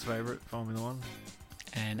 Everyone's favorite Formula One.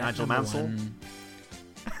 And Nigel at number Mansell. 1,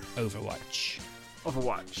 Overwatch.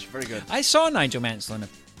 Overwatch. Very good. I saw Nigel Mansell in a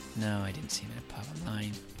No, I didn't see him in a pub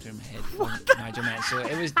online. Through my head. It wasn't Nigel Mansell.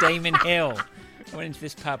 It was Damon Hill. I went into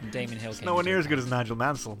this pub and Damon Hill came. No one near into as it. good as Nigel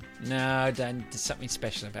Mansell. No, Dan, there's something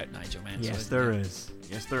special about Nigel Mansell. Yes, isn't there there? is.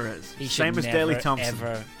 Yes, there is. He should Same as never, Daley Thompson.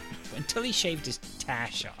 Ever, until he shaved his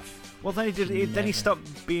tash off. Well, then he did. Then he Never.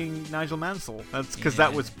 stopped being Nigel Mansell. That's because that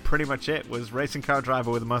Yeah. was pretty much it. Was racing car driver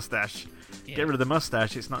with a mustache. Yeah. Get rid of the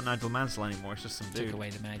mustache. It's not Nigel Mansell anymore. It's just some dude. Took away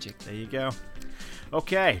the magic. There you go.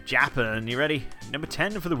 Okay, Japan, you ready? Number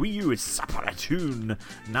 10 for the Wii U is Splatoon.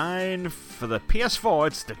 9 for the PS4,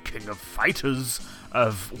 it's the King of Fighters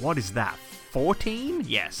of, what is that, 14?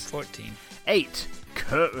 Yes. 14. 8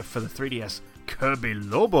 for the 3DS, Kirby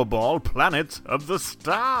Lobo Ball Planet of the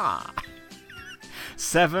Star.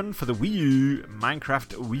 7 for the Wii U,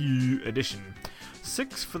 Minecraft Wii U Edition.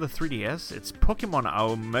 6 for the 3DS, it's Pokemon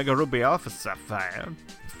Omega Ruby Alpha Sapphire.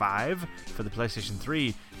 5 for the PlayStation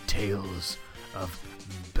 3, Tales of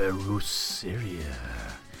Berseria.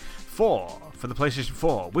 4 for the PlayStation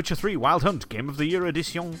 4, Witcher 3 Wild Hunt Game of the Year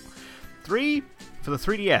Edition. 3 for the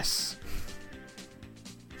 3DS.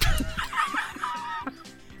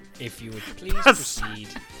 If you would please proceed.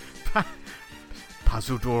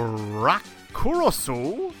 Pazudora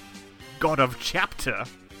Kurosu, God of Chapter,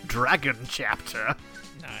 Dragon Chapter.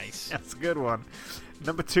 Nice. That's a good one.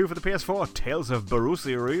 Number 2 for the PS4, Tales of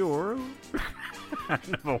Berseria.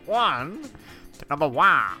 Number 1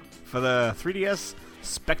 for the 3DS,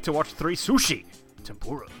 Spectre Watch 3 Sushi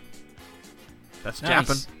Tempura. That's Nice.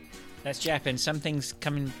 Japan. That's Japan. Something's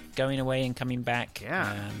going away and coming back.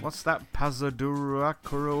 Yeah. What's that? Pazudora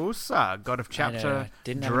Kurosa, God of Chapter,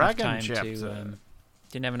 didn't have Dragon enough time Chapter. to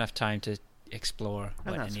didn't have enough time to explore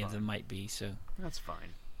And what that's any of fine. them might be. So That's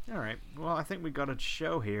fine. All right. Well, I think we got a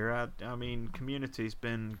show here. I mean, community's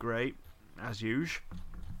been great as usual.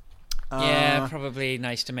 yeah, probably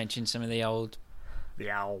nice to mention some of the old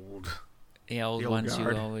The old. ones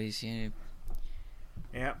guard. who always, Yeah.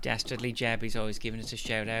 Dastardly Jabby's always giving us a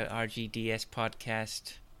shout out. RGDS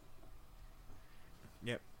podcast.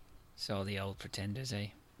 Yep. It's all the old pretenders, eh?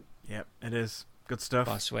 Yep. It is good stuff.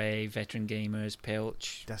 Bossway, Veteran Gamers,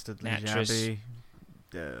 Pilch, Dastardly Natras.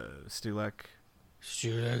 Jabby, Stulek.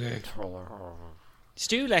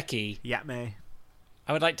 Stu Leckie. Yatme.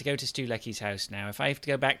 I would like to go to Stu Leckie's house now. If I have to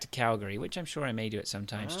go back to Calgary, which I'm sure I may do at some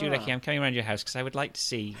time. Stu Leckie, I'm coming around your house because I would like to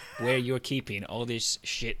see where you're keeping all this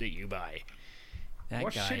shit that you buy. That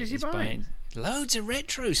What guy shit is he buying? loads of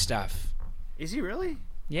retro stuff. Is he really?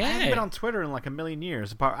 Yeah. I haven't been on Twitter in like a million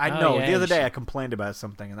years. I Oh, know. yeah, the other you day should- I complained about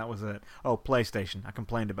something, and that was it. Oh, PlayStation. I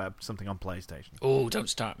complained about something on PlayStation. Oh, don't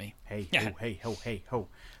start me. Hey, Yeah. ho, hey, ho, hey, ho.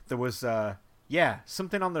 There was,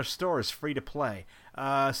 something on their store is free to play.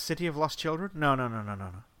 City of Lost Children? No.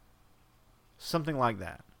 Something like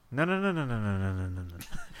that. No.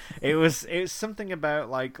 It was something about,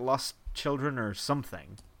 like, Lost Children or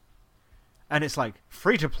something. And it's like,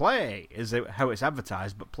 free to play is how it's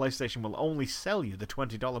advertised, but PlayStation will only sell you the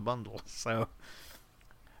 $20 bundle. So,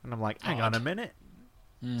 and I'm like, hang on a minute.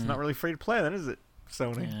 It's not really free to play then, is it,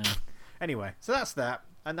 Sony? Yeah. Anyway, so that's that.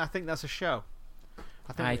 And I think that's a show.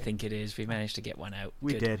 I think it is. We managed to get one out.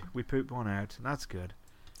 We Good. did. We pooped one out. That's good.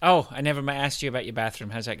 Oh, I never asked you about your bathroom.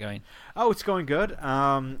 How's that going? Oh, it's going good.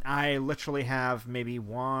 I literally have maybe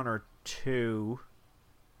 1 or 2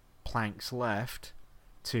 planks left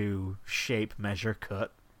to shape, measure,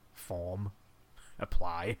 cut, form,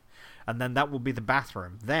 apply. And then that will be the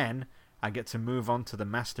bathroom. Then I get to move on to the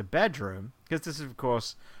master bedroom. Because this is, of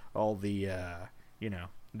course, all the,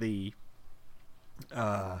 the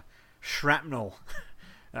shrapnel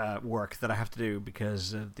work that I have to do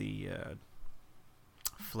because of the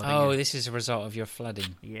flooding. Oh, this is a result of your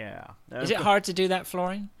flooding. Yeah. Is it hard to do that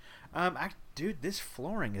flooring? Dude, this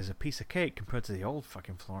flooring is a piece of cake compared to the old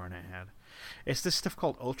fucking flooring I had. It's this stuff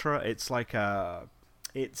called Ultra. It's like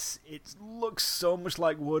it looks so much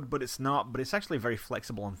like wood, but it's not. But it's actually very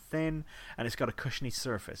flexible and thin, and it's got a cushiony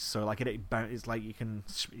surface. So like it's like you can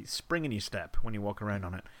spring in your step when you walk around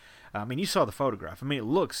on it. I mean, you saw the photograph. I mean, it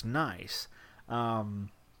looks nice. I'm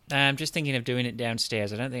just thinking of doing it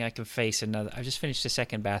downstairs. I don't think I can face another. I've just finished the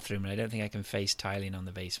second bathroom, and I don't think I can face tiling on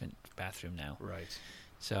the basement bathroom now. Right.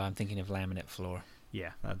 So I'm thinking of laminate floor.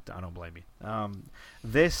 Yeah, I don't blame you.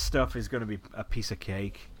 This stuff is going to be a piece of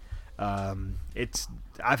cake.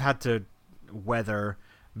 I've had to weather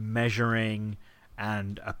measuring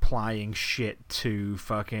and applying shit to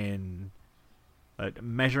fucking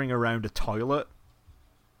measuring around a toilet.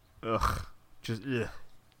 Ugh, just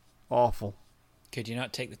awful. Could you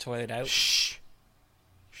not take the toilet out? Shh.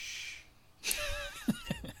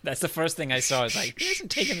 That's the first thing I saw. It's like, he hasn't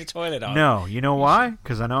taken the toilet off. No, you know why?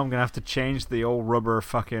 Because I know I'm going to have to change the old rubber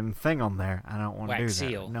fucking thing on there. I don't want to do Wax that.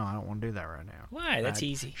 seal. No, I don't want to do that right now. Why? That's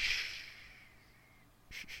easy.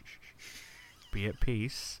 Be at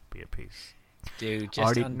peace. Be at peace. Dude, just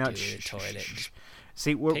Already, undo no, the toilet. Just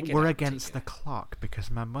See, pick it we're up, against take the it. clock because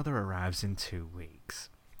my mother arrives in 2 weeks.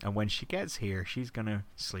 And when she gets here, she's going to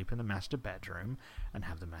sleep in the master bedroom and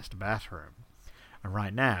have the master bathroom. And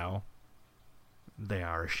right now, they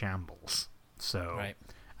are a shambles. So Right.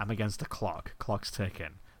 I'm against the clock. Clock's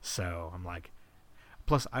ticking. So I'm like...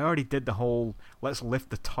 Plus, I already did the whole, let's lift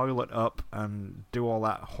the toilet up and do all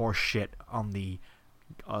that horse shit on the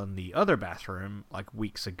other bathroom, like,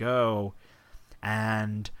 weeks ago.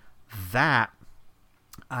 And that...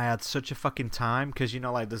 I had such a fucking time because, you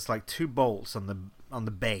know, like, there's like 2 bolts on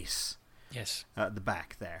the base Yes. at the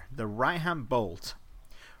back there. The right-hand bolt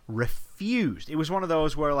refused. It was one of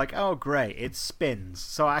those where, like, oh great, it spins,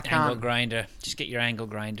 so I can't. Angle grinder. Just get your angle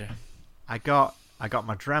grinder. I got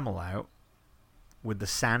my Dremel out with the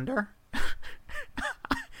sander,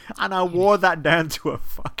 and I wore that down to a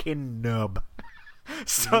fucking nub,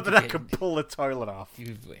 so that I could pull the toilet off.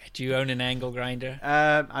 Do you own an angle grinder?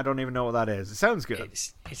 I don't even know what that is. It sounds good.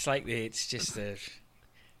 It's like it's just a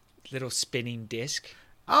little spinning disc.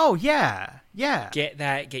 Oh yeah. Get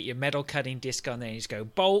that. Get your metal cutting disc on there. And you just go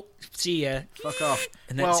bolt. See ya. Fuck off.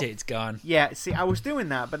 And that's Well, it. It's gone. Yeah, see, I was doing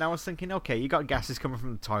that, but I was thinking, okay, you got gases coming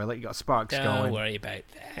from the toilet, you got sparks Don't going. worry about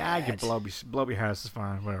that. Yeah, I can blow your house, is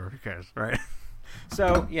fine, whatever, who cares, right?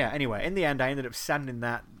 So, yeah, anyway, in the end, I ended up sanding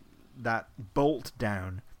that bolt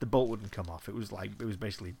down. The bolt wouldn't come off. It was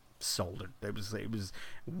basically soldered. It was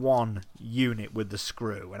one unit with the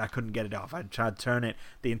screw, and I couldn't get it off. I tried to turn it,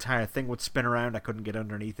 the entire thing would spin around. I couldn't get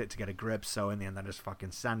underneath it to get a grip, so in the end, I just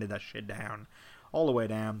fucking sanded that shit down. All the way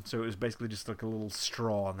down, so it was basically just like a little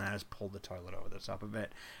straw, and then I just pulled the toilet over the top of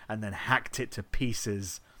it, and then hacked it to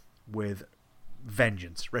pieces with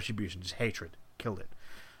vengeance, retribution, just hatred, killed it,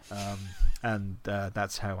 and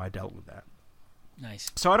that's how I dealt with that.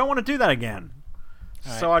 Nice. So I don't want to do that again.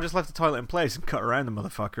 All So right. I just left the toilet in place and cut around the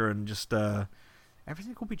motherfucker, and just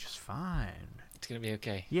everything will be just fine. It's gonna be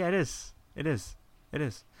okay. Yeah, it is. It is. It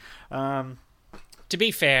is. To be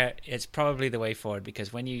fair, it's probably the way forward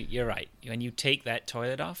because you're right. When you take that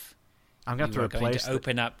toilet off, I'm going to have to going replace to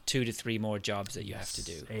open up 2 to 3 more jobs that you have to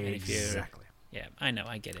do. And if you're- Exactly. Yeah, I know,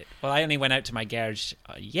 I get it. Well, I only went out to my garage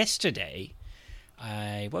yesterday.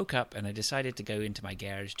 I woke up and I decided to go into my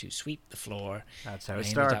garage to sweep the floor. That's how And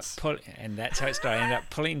it I ended starts. and that's how it started. I ended up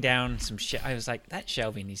pulling down some shit. I was like, that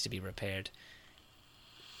shelving needs to be repaired.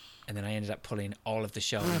 And then I ended up pulling all of the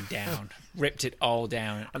shelving down, ripped it all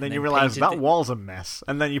down. And then you realize painted that the- wall's a mess.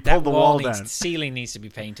 And then you that pulled the wall needs, down. The ceiling needs to be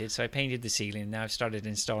painted. So I painted the ceiling. Now I've started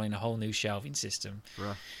installing a whole new shelving system.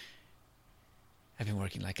 Bruh. I've been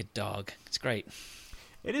working like a dog. It's great.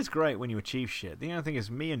 It is great when you achieve shit. The only thing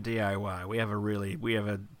is, me and DIY, we have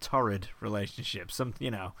a torrid relationship.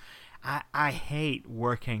 I hate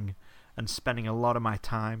working and spending a lot of my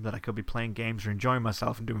time that I could be playing games or enjoying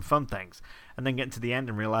myself and doing fun things, and then getting to the end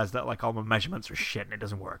and realize that like all my measurements are shit and it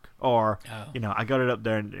doesn't work, or I got it up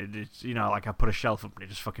there and it's like I put a shelf up and it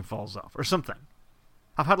just fucking falls off or something.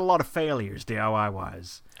 I've had a lot of failures DIY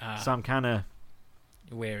wise, so I'm kind of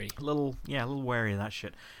Wary. a little wary of that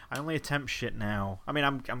shit. I only attempt shit now. I mean,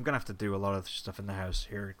 I'm gonna have to do a lot of stuff in the house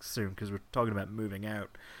here soon because we're talking about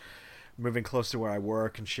moving close to where I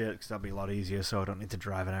work and shit, because that'll be a lot easier, so I don't need to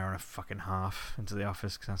drive an hour and a fucking half into the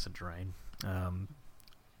office because that's a drain.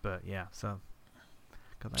 But yeah, so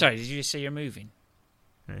got that. Sorry, did you just say you're moving?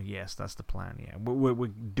 Yes, that's the plan. Yeah, we're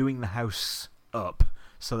doing the house up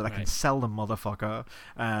so that I can Right. sell the motherfucker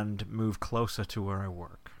and move closer to where I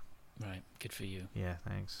work. Right, good for you. Yeah,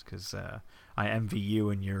 thanks. Because I envy you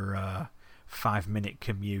and your 5-minute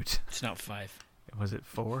commute. It's not 5. Was it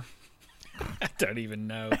 4? I don't even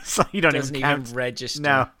know. It's like you don't Doesn't even count. even register.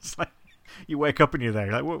 No, it's like you wake up and you're there.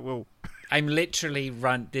 You're like, whoa, whoa. I'm literally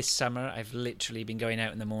this summer. I've literally been going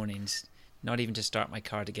out in the mornings, not even to start my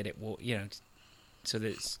car to get it, so that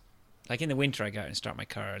it's like in the winter I go out and start my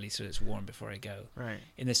car early so that it's warm before I go. Right.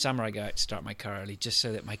 In the summer I go out to start my car early just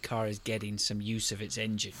so that my car is getting some use of its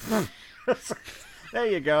engine. There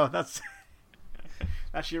you go. That's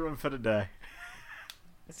your run for the day.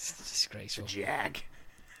 It's disgraceful. Jag.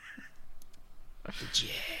 The Jag.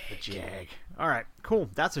 The Jag. All right, cool.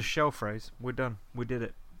 That's a show phrase. We're done. We did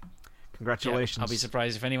it. Congratulations. Yeah, I'll be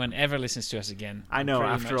surprised if anyone ever listens to us again. I know.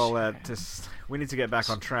 Pretty After much- all that, we need to get back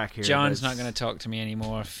on track here. John's not going to talk to me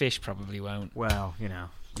anymore. Fish probably won't. Well,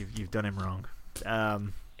 you've done him wrong.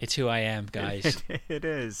 It's who I am, guys. It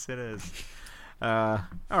is. It is. All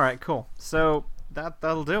right, cool. So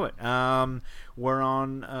that'll do it. We're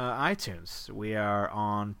on iTunes. We are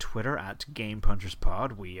on Twitter at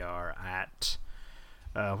GamePunchersPod. We are at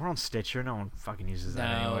we're on Stitcher. No one fucking uses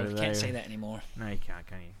that anymore. No, you can't say that anymore. No, you can't,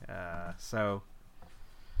 can you? So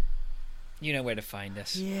you know where to find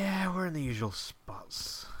us. yeah, we're in the usual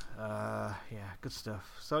spots. Good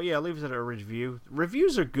stuff. So yeah, leave us a review.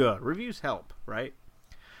 Reviews are good. Reviews help, right?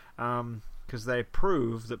 Because they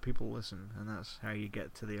prove that people listen, and that's how you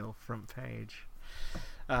get to the old front page.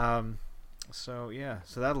 So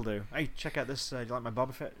that'll do. Hey, check out this. Do you like my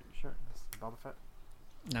Boba Fett shirt? This is Boba Fett.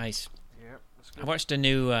 Nice. Yeah, that's good. I watched a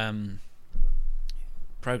new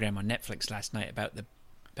program on Netflix last night about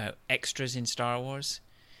extras in Star Wars.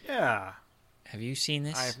 Yeah. Have you seen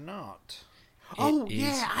this? I have not.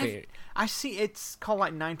 Weird. I see. It's called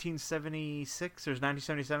like 1976 or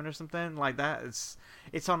 1977 or something like that.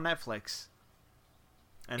 It's on Netflix.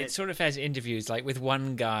 And it sort of has interviews like with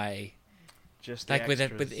one guy, just like with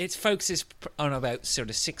it focuses on about sort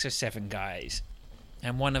of 6 or 7 guys,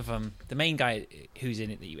 and one of them, the main guy who's in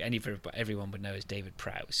it that everyone would know is David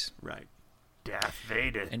Prowse, right? Darth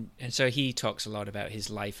Vader, and so he talks a lot about his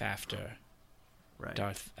life after,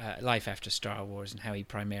 life after Star Wars, and how he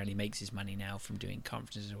primarily makes his money now from doing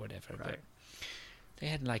conferences or whatever. Right. But they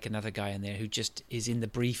had like another guy in there who just is in the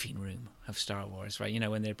briefing room of Star Wars, right? You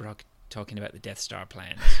know, when they're talking about the Death Star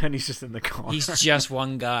plans. And he's just in the corner. He's just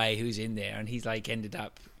one guy who's in there, and he's like ended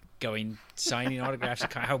up signing autographs.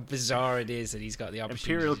 How bizarre it is that he's got the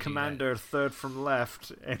opportunity. Imperial to Commander, third from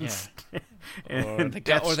left. Or the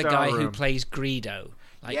guy who plays Greedo.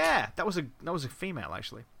 Like, yeah, that was a female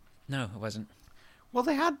actually. No, it wasn't. Well,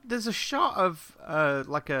 there's a shot of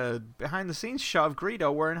like a behind the scenes shot of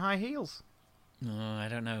Greedo wearing high heels. No, I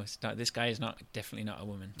don't know. It's not. This guy is definitely not a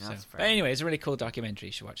woman. That's fair. But anyway, it's a really cool documentary.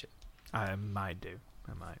 You should watch it. I might do.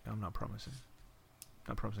 I'm not promising.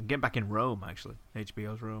 Get back in Rome, actually.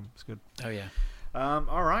 HBO's Rome. It's good. Oh, yeah.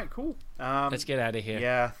 All right, cool. Let's get out of here.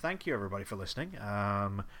 Yeah, thank you, everybody, for listening.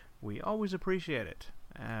 We always appreciate it.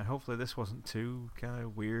 And hopefully this wasn't too kind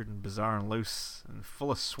of weird and bizarre and loose and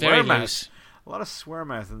full of swear mouth. Loose. A lot of swear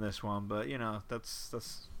mouth in this one, but,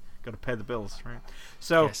 that's got to pay the bills, right?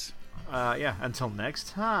 So, yes. Until next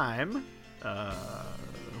time,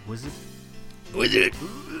 Wizard.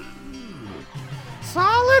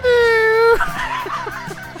 Solid.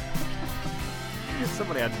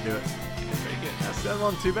 Somebody had to do it. Very good. That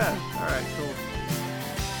wasn't too bad. All right, cool.